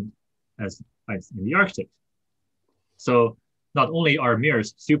efficient as ice in the Arctic. So not only are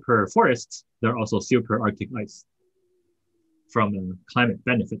MEERs super forests, they're also super Arctic ice from a climate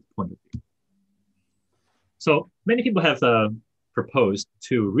benefit point of view. So many people have proposed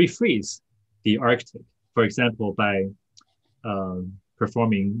to refreeze the Arctic, for example, by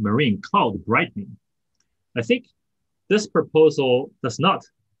performing marine cloud brightening. I think this proposal does not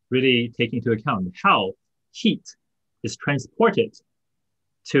really take into account how heat is transported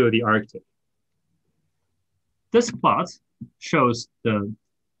to the Arctic. This plot shows the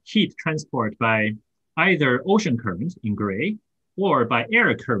heat transport by either ocean current in gray or by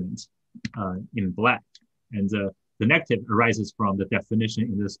air current in black. And the negative arises from the definition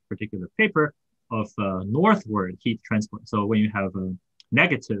in this particular paper of northward heat transport. So when you have a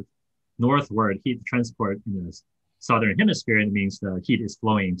negative northward heat transport in the southern hemisphere, it means the heat is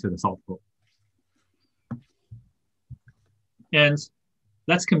flowing to the South Pole. And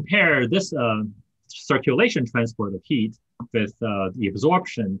let's compare this circulation transport of heat with the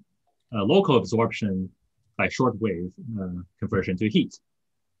absorption, local absorption by shortwave conversion to heat.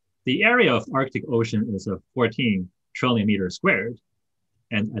 The area of Arctic Ocean is 14 trillion meters squared,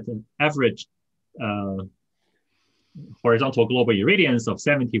 and at an average horizontal global irradiance of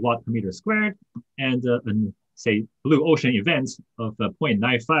 70 watt per meter squared, and say blue ocean event of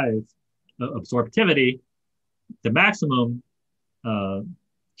 0.95 absorptivity, the maximum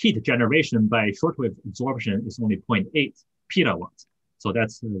heat generation by shortwave absorption is only 0.8 petawatts. So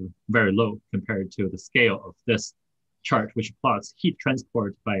that's very low compared to the scale of this chart, which plots heat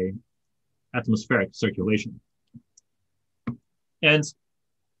transport by atmospheric circulation. And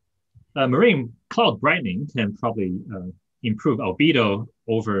marine cloud brightening can probably improve albedo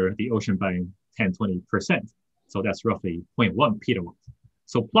over the ocean by 10-20%. So that's roughly 0.1 petawatt.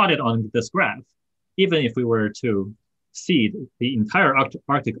 So plotted on this graph, even if we were to seed the entire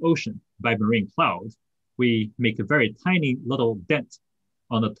Arctic Ocean by marine clouds, we make a very tiny little dent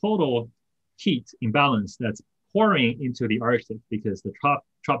on the total heat imbalance that's pouring into the Arctic because the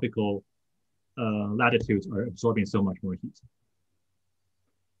tropical latitudes are absorbing so much more heat.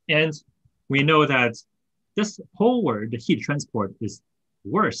 And we know that this poleward heat transport is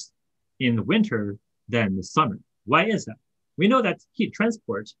worse in winter than the summer. Why is that? We know that heat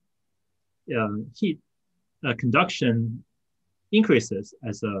transport, heat conduction increases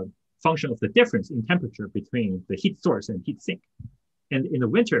as a function of the difference in temperature between the heat source and heat sink. And in the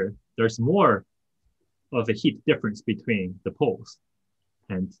winter, there's more of a heat difference between the poles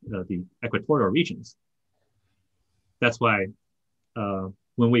and the equatorial regions. That's why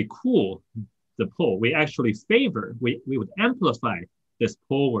when we cool the pole, we actually favor, we would amplify this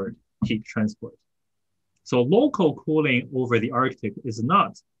poleward heat transport. So local cooling over the Arctic is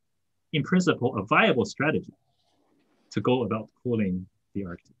not, in principle, a viable strategy to go about cooling the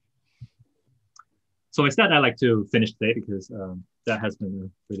Arctic. So with that, I'd like to finish today because that has been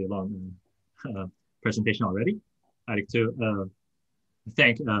a really long presentation already. I'd like to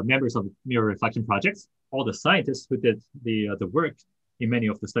thank members of MEER ReflEction Project, all the scientists who did the work in many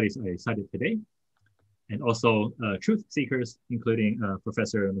of the studies I cited today, and also truth seekers, including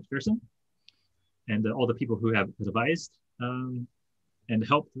Professor McPherson, and all the people who have advised and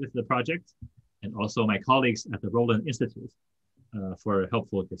helped with the project, and also my colleagues at the Roland Institute for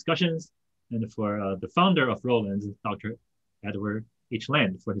helpful discussions, and for the founder of Roland, Dr. Edward H.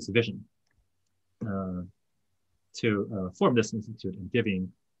 Land, for his vision to form this institute and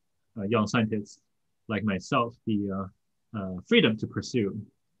giving young scientists like myself the freedom to pursue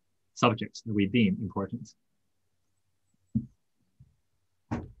subjects that we deem important.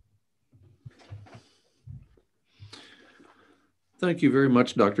 Thank you very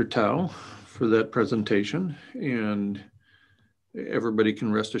much, Dr. Tao, for that presentation. And everybody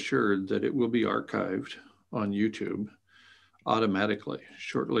can rest assured that it will be archived on YouTube automatically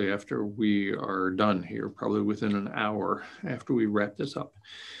shortly after we are done here, probably within an hour after we wrap this up.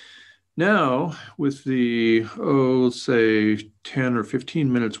 Now, with the, say 10 or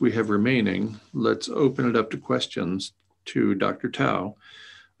 15 minutes we have remaining, let's open it up to questions to Dr. Tao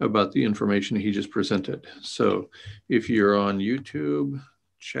about the information he just presented. So if you're on YouTube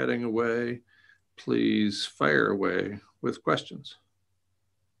chatting away, please fire away with questions.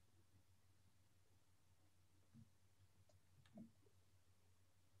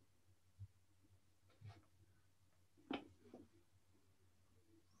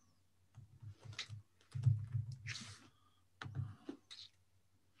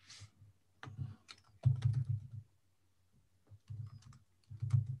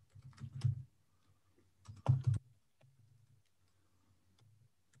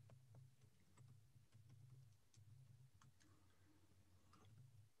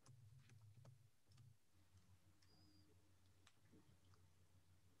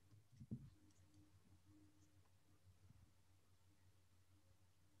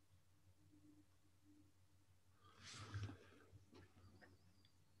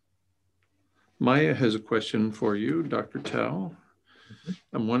 Maya has a question for you, Dr. Tao.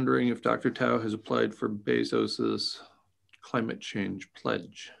 I'm wondering if Dr. Tao has applied for Bezos's climate change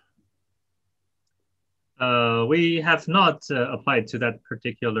pledge. We have not applied to that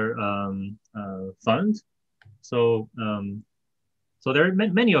particular fund. So, so there are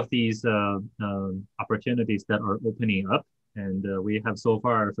many of these opportunities that are opening up. And we have so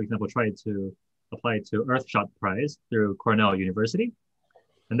far, for example, tried to apply to Earthshot Prize through Cornell University.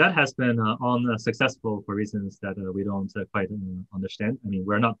 And that has been unsuccessful for reasons that we don't quite understand. I mean,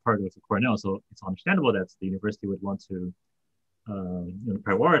 we're not part of Cornell, so it's understandable that the university would want to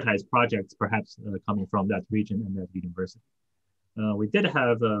prioritize projects perhaps coming from that region and that university. We did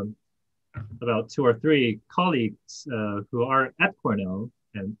have about 2 or 3 colleagues who are at Cornell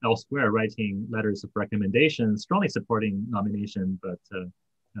and elsewhere writing letters of recommendation, strongly supporting nomination,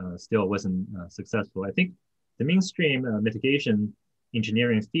 but still wasn't successful. I think the mainstream mitigation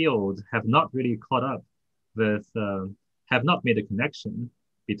engineering field have not really caught up with, have not made a connection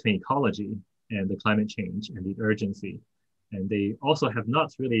between ecology and the climate change and the urgency. And they also have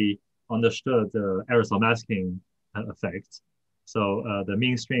not really understood the aerosol masking effect. So the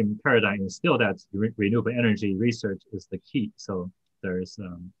mainstream paradigm is still that renewable energy research is the key. So there's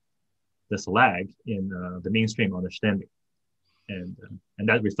this lag in the mainstream understanding. And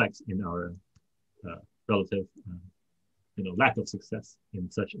that reflects in our relative lack of success in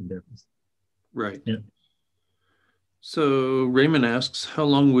such endeavors. Right. Yeah. So Raymond asks, how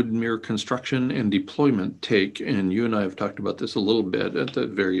long would MEER construction and deployment take? And you and I have talked about this a little bit at the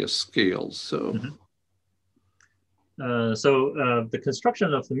various scales. So, the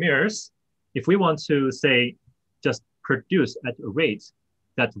construction of the MEERs, if we want to say just produce at a rate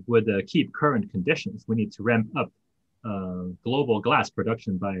that would keep current conditions, we need to ramp up global glass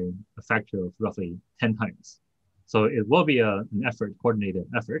production by a factor of roughly 10 times. So it will be an effort, coordinated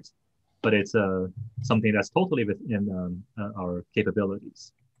effort, but it's something that's totally within our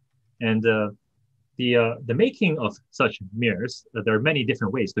capabilities. And the making of such MEERs, there are many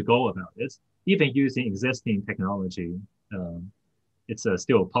different ways to go about it. Even using existing technology, it's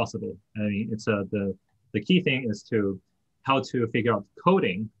still possible. I mean, it's the key thing is how to figure out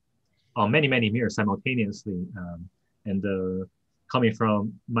coding on many MEERs simultaneously, coming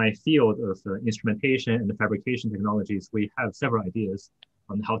from my field of instrumentation and the fabrication technologies, we have several ideas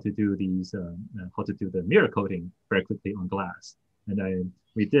on how to do these, how to do the MEER coating very quickly on glass. And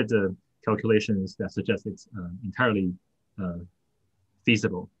we did calculations that suggest it's entirely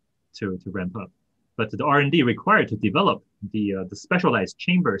feasible to ramp up. But the R&D required to develop the specialized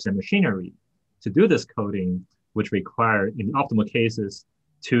chambers and machinery to do this coating, which require, in optimal cases,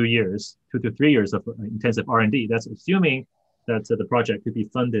 2 to 3 years of intensive R&D. That's assuming that the project could be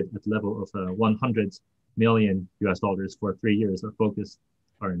funded at the level of $100 million for 3 years of focused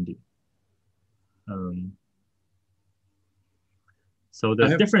R&D. So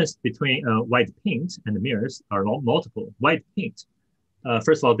the difference between white paint and the MEERs are multiple. White paint,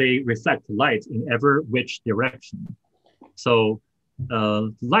 first of all, they reflect light in ever which direction. So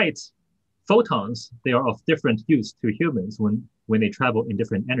light photons, they are of different use to humans when they travel in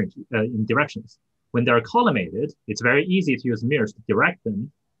different in directions. When they're collimated, it's very easy to use MEERs to direct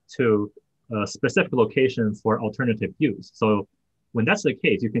them to a specific location for alternative use. So when that's the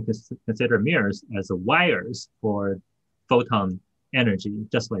case, you can consider MEERs as wires for photon energy,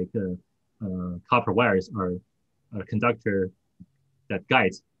 just like copper wires are a conductor that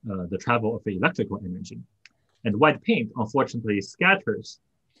guides the travel of the electrical energy. And white paint, unfortunately, scatters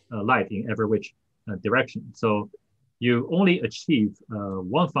light in every which direction. So you only achieve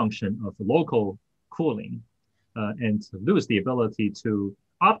one function of local cooling and lose the ability to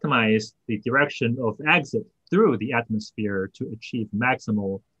optimize the direction of exit through the atmosphere to achieve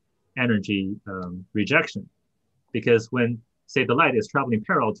maximal energy rejection. Because when, say, the light is traveling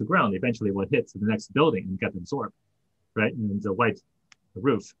parallel to ground, eventually it will hit the next building and get absorbed, right? And the white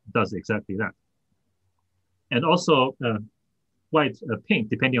roof does exactly that. And also white, pink,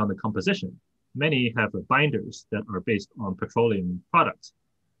 depending on the composition. Many have binders that are based on petroleum products.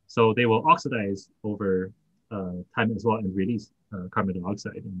 So they will oxidize over time as well and release carbon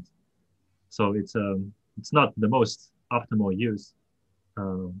dioxide. And so it's not the most optimal use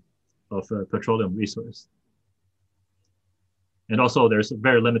of a petroleum resource. And also there's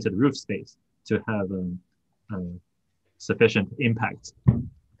very limited roof space to have sufficient impact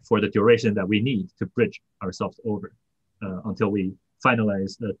for the duration that we need to bridge ourselves over until we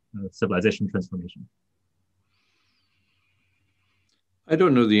finalize the civilization transformation. I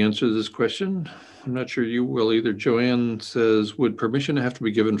don't know the answer to this question. I'm not sure you will either. Joanne says, would permission have to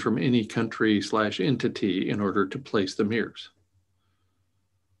be given from any country/entity in order to place the MEERs?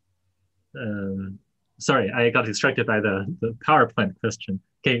 Sorry, I got distracted by the power plant question.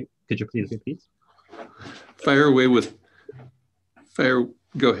 Okay, could you please repeat? Fire away with fire.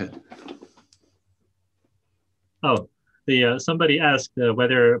 Go ahead. Oh, somebody asked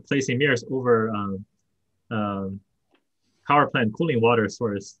whether placing MEERs over power plant cooling water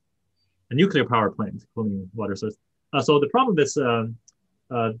source, a nuclear power plant cooling water source. So the problem with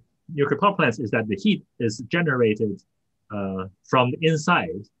nuclear power plants is that the heat is generated from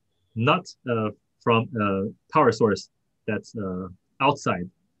inside, not from a power source that's outside,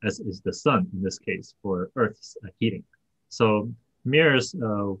 as is the sun in this case for Earth's heating. So MEERs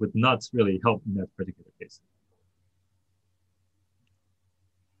would not really help in that particular case.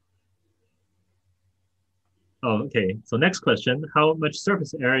 Oh, okay, so next question, how much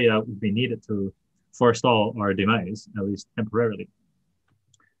surface area would be needed to forestall our demise, at least temporarily?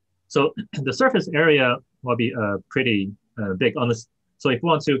 So the surface area will be pretty big on this. So if we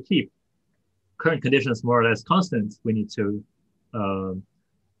want to keep current conditions more or less constant, we need to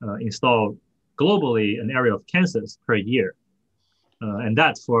install globally an area of Kansas per year. And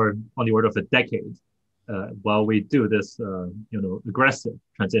that's for on the order of a decade while we do this aggressive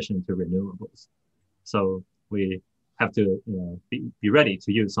transition to renewables. So we have to be ready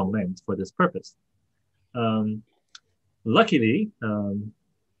to use some land for this purpose. Luckily,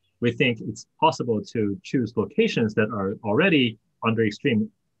 we think it's possible to choose locations that are already under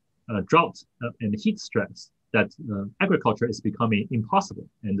extreme drought and heat stress, that agriculture is becoming impossible.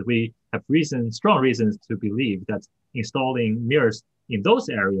 And we have strong reasons to believe that installing MEERs in those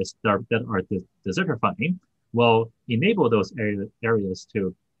areas that are desertifying will enable those areas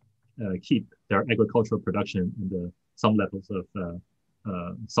to keep their agricultural production and some levels of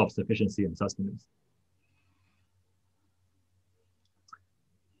self-sufficiency and sustenance.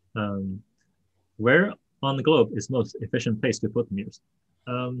 Where on the globe is most efficient place to put MEERs?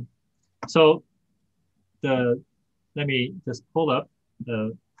 So let me just pull up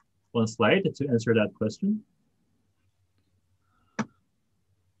one slide to answer that question.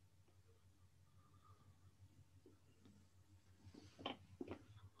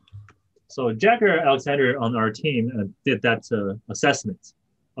 So Jagger Alexander on our team did that assessment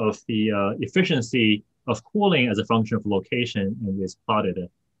of the efficiency of cooling as a function of location, and is plotted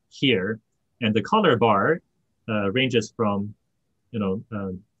here. And the color bar ranges from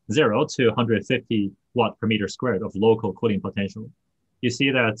 0 to 150 watt per meter squared of local cooling potential. You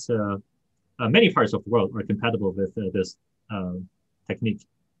see that many parts of the world are compatible with this technique,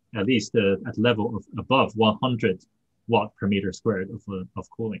 at least at level of above 100 watt per meter squared of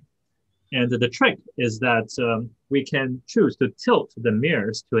cooling. And the trick is that we can choose to tilt the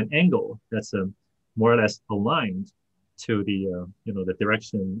MEERs to an angle that's more or less aligned to the the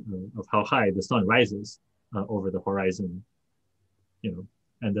direction of how high the sun rises over the horizon,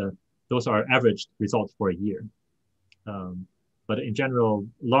 and those are averaged results for a year. But in general,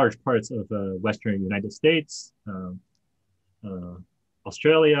 large parts of Western United States,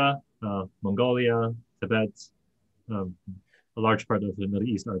 Australia, Mongolia, Tibet, a large part of the Middle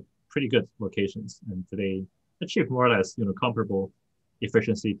East are pretty good locations, and they achieve more or less comparable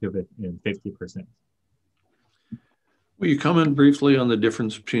efficiency to it in 50%. Will you comment briefly on the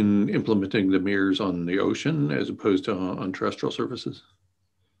difference between implementing the MEERs on the ocean as opposed to on terrestrial surfaces?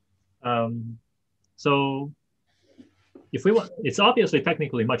 So if we want, it's obviously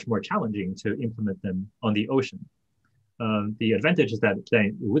technically much more challenging to implement them on the ocean. The advantage is that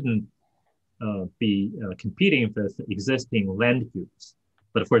they wouldn't be competing with existing land use.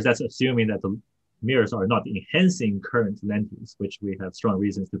 But of course, that's assuming that the MEERs are not enhancing current land use, which we have strong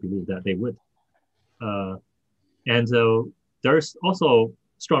reasons to believe that they would. And there's also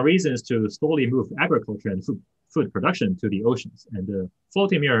strong reasons to slowly move agriculture and food production to the oceans. And the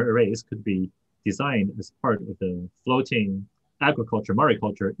floating mirror arrays could be designed as part of the floating agriculture,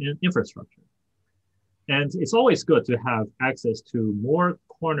 mariculture infrastructure. And it's always good to have access to more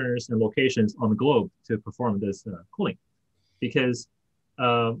corners and locations on the globe to perform this cooling. Because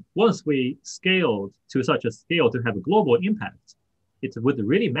once we scaled to such a scale to have a global impact, it would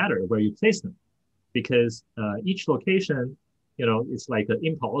really matter where you place them. Because each location, it's like an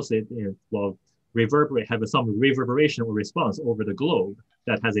impulse, it will reverberate, have some reverberation or response over the globe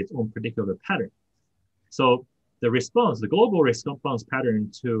that has its own particular pattern. So the global response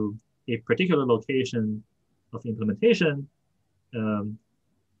pattern to a particular location of implementation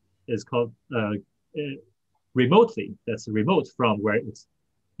is called remotely. That's remote from where it's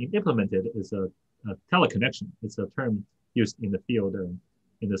implemented is a teleconnection. It's a term used in the field,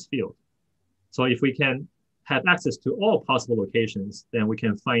 in this field. So if we can have access to all possible locations, then we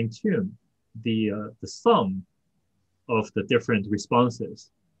can fine tune the sum of the different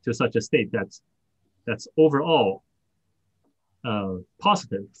responses to such a state that's overall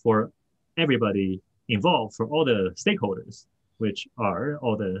positive for everybody involved, for all the stakeholders, which are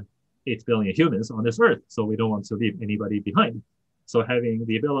all the 8 billion humans on this earth. So we don't want to leave anybody behind. So having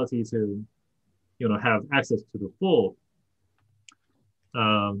the ability to, have access to the full,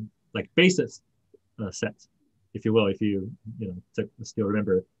 basis set, if you will, if you, still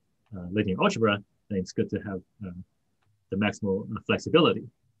remember linear algebra, then it's good to have the maximal flexibility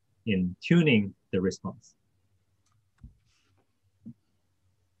in tuning the response.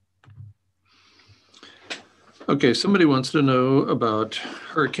 Okay, somebody wants to know about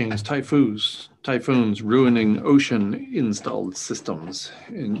hurricanes, typhoons ruining ocean installed systems.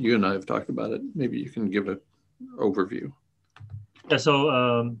 And you and I have talked about it. Maybe you can give an overview. Yeah,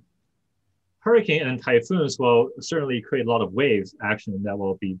 so hurricane and typhoons will certainly create a lot of waves action that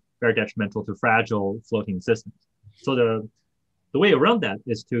will be very detrimental to fragile floating systems. So the way around that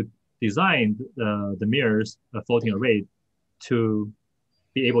is to design the mirrors, floating array, to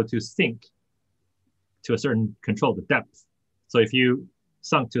be able to sink to a certain control the depth. So if you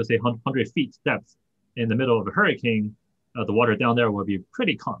sunk to say 100 feet depth in the middle of a hurricane, the water down there will be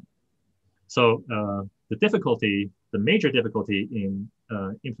pretty calm. So the major difficulty in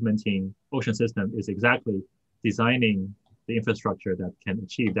implementing ocean system is exactly designing the infrastructure that can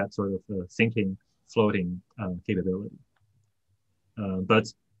achieve that sort of sinking, floating capability.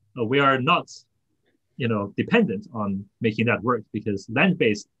 But we are not, dependent on making that work, because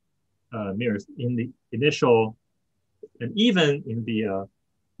land-based mirrors in the initial and even in the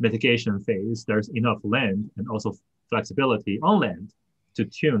mitigation phase, there's enough land and also flexibility on land to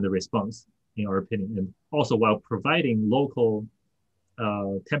tune the response, in our opinion, and also while providing local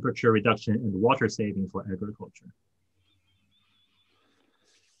temperature reduction and water saving for agriculture.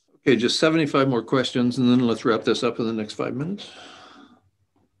 Okay, just 75 more questions, and then let's wrap this up in the next 5 minutes.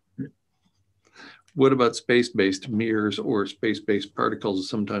 What about space-based mirrors or space-based particles?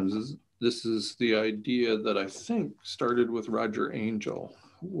 Sometimes this is the idea that I think started with Roger Angel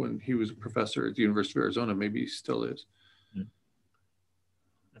when he was a professor at the University of Arizona. Maybe he still is.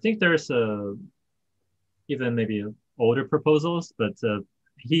 I think there's even maybe older proposals, but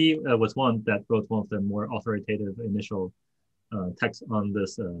he was one that wrote one of the more authoritative initial texts on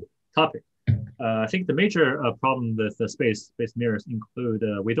this topic. I think the major problem with the space-based mirrors include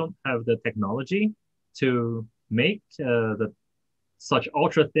we don't have the technology to make such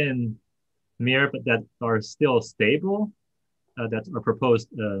ultra-thin mirror, but that are still stable, that are proposed,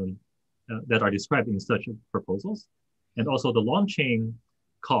 that are described in such proposals. And also the launching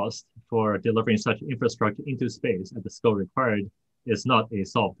cost for delivering such infrastructure into space at the scale required is not a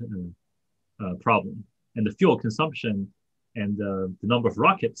solved problem. And the fuel consumption and the number of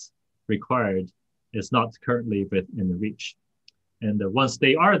rockets required is not currently within the reach. And once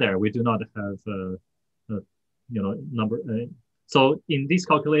they are there, we do not have number. So in these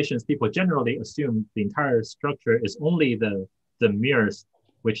calculations, people generally assume the entire structure is only the mirrors,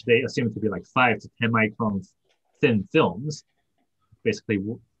 which they assume to be like 5 to 10 microns thin films, basically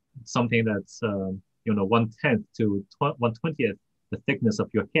something that's 1/10 to 1/20th the thickness of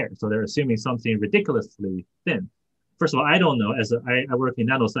your hair. So they're assuming something ridiculously thin. First of all, I don't know, as I work in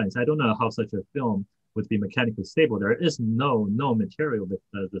nanoscience, I don't know how such a film would be mechanically stable. There is no material with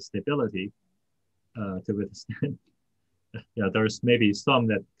the stability to withstand. Yeah, there's maybe some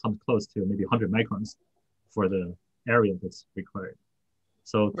that comes close to maybe 100 microns for the area that's required.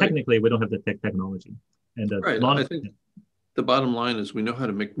 So technically, we don't have the technology. And I think the bottom line is we know how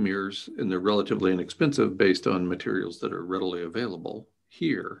to make mirrors, and they're relatively inexpensive based on materials that are readily available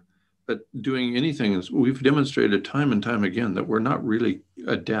here. but doing anything is, we've demonstrated time and time again that we're not really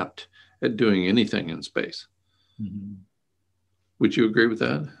adept at doing anything in space. Mm-hmm. Would you agree with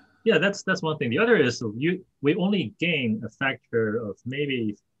that? Yeah, that's one thing. The other is we only gain a factor of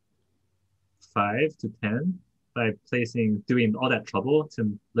maybe 5 to 10 by doing all that trouble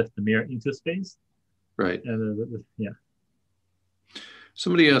to lift the mirror into space. Right. And yeah.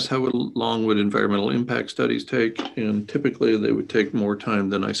 Somebody asked how long would environmental impact studies take, and typically they would take more time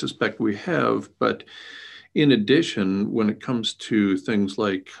than I suspect we have. But in addition, when it comes to things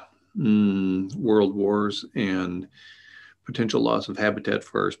like world wars and potential loss of habitat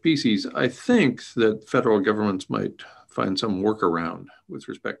for our species, I think that federal governments might find some workaround with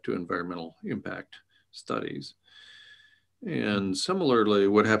respect to environmental impact studies. And similarly,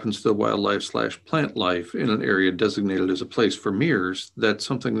 what happens to wildlife/plant life in an area designated as a place for MEERs, that's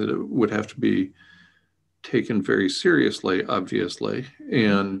something that would have to be taken very seriously, obviously.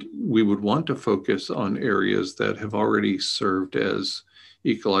 And we would want to focus on areas that have already served as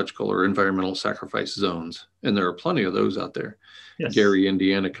ecological or environmental sacrifice zones. And there are plenty of those out there. Yes. Gary,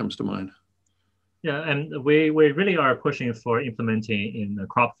 Indiana comes to mind. Yeah, and we really are pushing for implementing in the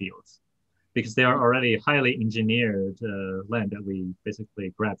crop fields, because they are already highly engineered land that we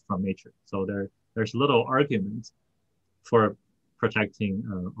basically grab from nature. So there's little argument for protecting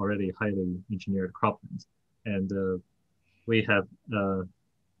already highly engineered croplands. And we have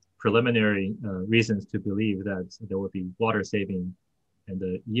preliminary reasons to believe that there will be water saving and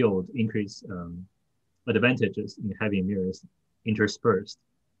the yield increase advantages in having MEERs interspersed,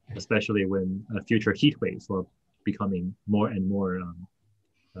 especially when future heat waves are becoming more and more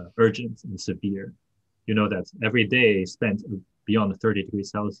urgent and severe. You know that every day spent beyond 30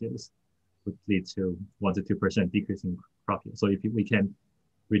 degrees Celsius would lead to 1 to 2% decrease in crop yield. So if we can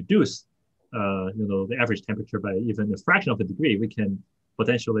reduce the average temperature by even a fraction of a degree, we can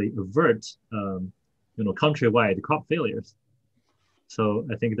potentially avert countrywide crop failures. So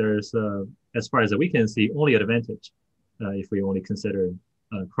I think there's, as far as we can see, only advantage if we only consider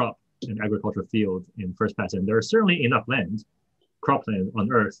crop and agricultural field in first pass. And there's certainly enough land, cropland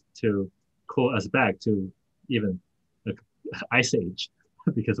on Earth, to cool us back to even the ice age,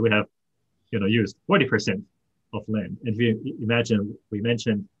 because we have used 40% of land. And if you imagine, we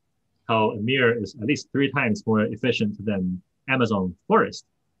mentioned how a MEER is at least 3 times more efficient than Amazon forest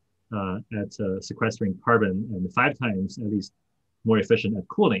at sequestering carbon, and 5 times at least more efficient at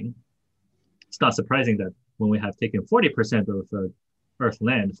cooling. It's not surprising that when we have taken 40% of Earth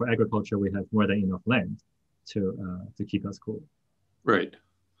land for agriculture, we have more than enough land to keep us cool. Right.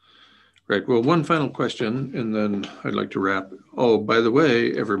 Right. Well, one final question, and then I'd like to wrap. Oh, by the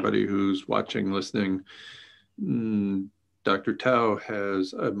way, everybody who's watching, listening, Dr. Tao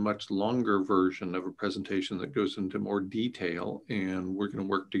has a much longer version of a presentation that goes into more detail, and we're going to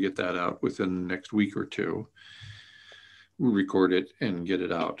work to get that out within the next week or two. We'll record it and get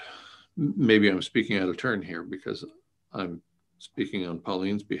it out. Maybe I'm speaking out of turn here because I'm speaking on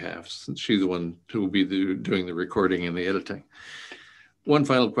Pauline's behalf, since she's the one who will be doing the recording and the editing. One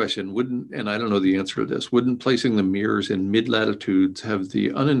final question, and I don't know the answer to this, wouldn't placing the MEERs in mid-latitudes have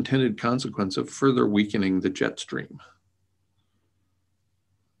the unintended consequence of further weakening the jet stream?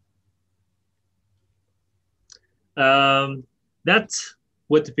 That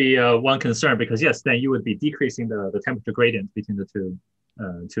would be one concern, because yes, then you would be decreasing the temperature gradient between the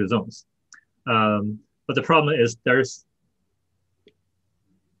two zones. But the problem is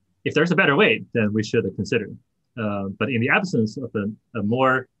if there's a better way, then we should consider. But in the absence of a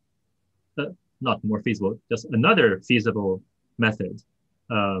more, not more feasible, just another feasible method,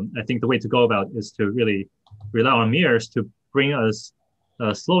 I think the way to go about is to really rely on MEERs to bring us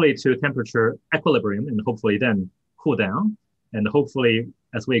slowly to temperature equilibrium, and hopefully then cool down. And hopefully,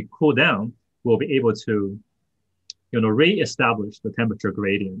 as we cool down, we'll be able to re-establish the temperature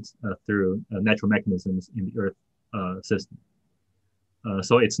gradients through natural mechanisms in the Earth system.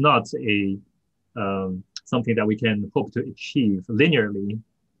 So it's not something that we can hope to achieve linearly.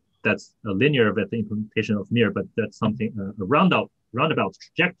 That's a linear with the implementation of MEER, but that's something, a roundabout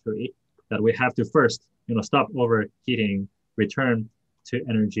trajectory that we have to first stop overheating, return to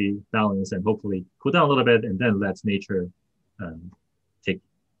energy balance, and hopefully cool down a little bit, and then let nature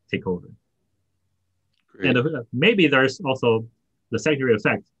take over. Great. And maybe there's also the secondary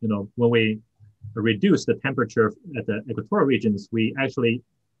effect. When we reduce the temperature at the equatorial regions, we actually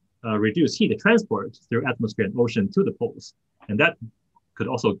reduce heat transport through atmosphere and ocean to the poles, and that could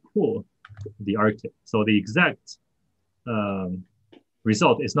also cool the Arctic. So the exact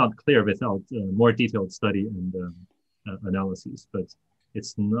result is not clear without more detailed study and analyses, but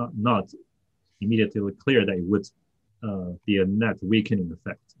it's not immediately clear that it would be a net weakening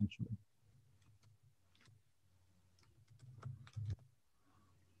effect, actually.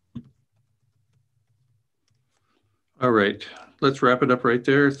 All right, let's wrap it up right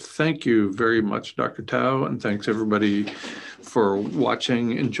there. Thank you very much, Dr. Tao, and thanks everybody for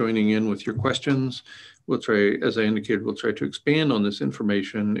watching and joining in with your questions. We'll try, as I indicated, we'll try to expand on this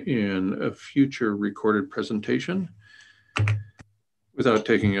information in a future recorded presentation without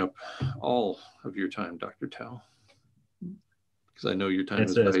taking up all of your time, Dr. Tao, because I know your time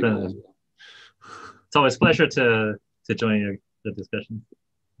is valuable. It's always a pleasure to join the discussion.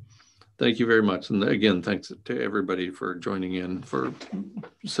 Thank you very much. And again, thanks to everybody for joining in, for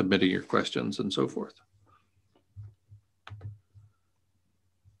submitting your questions and so forth.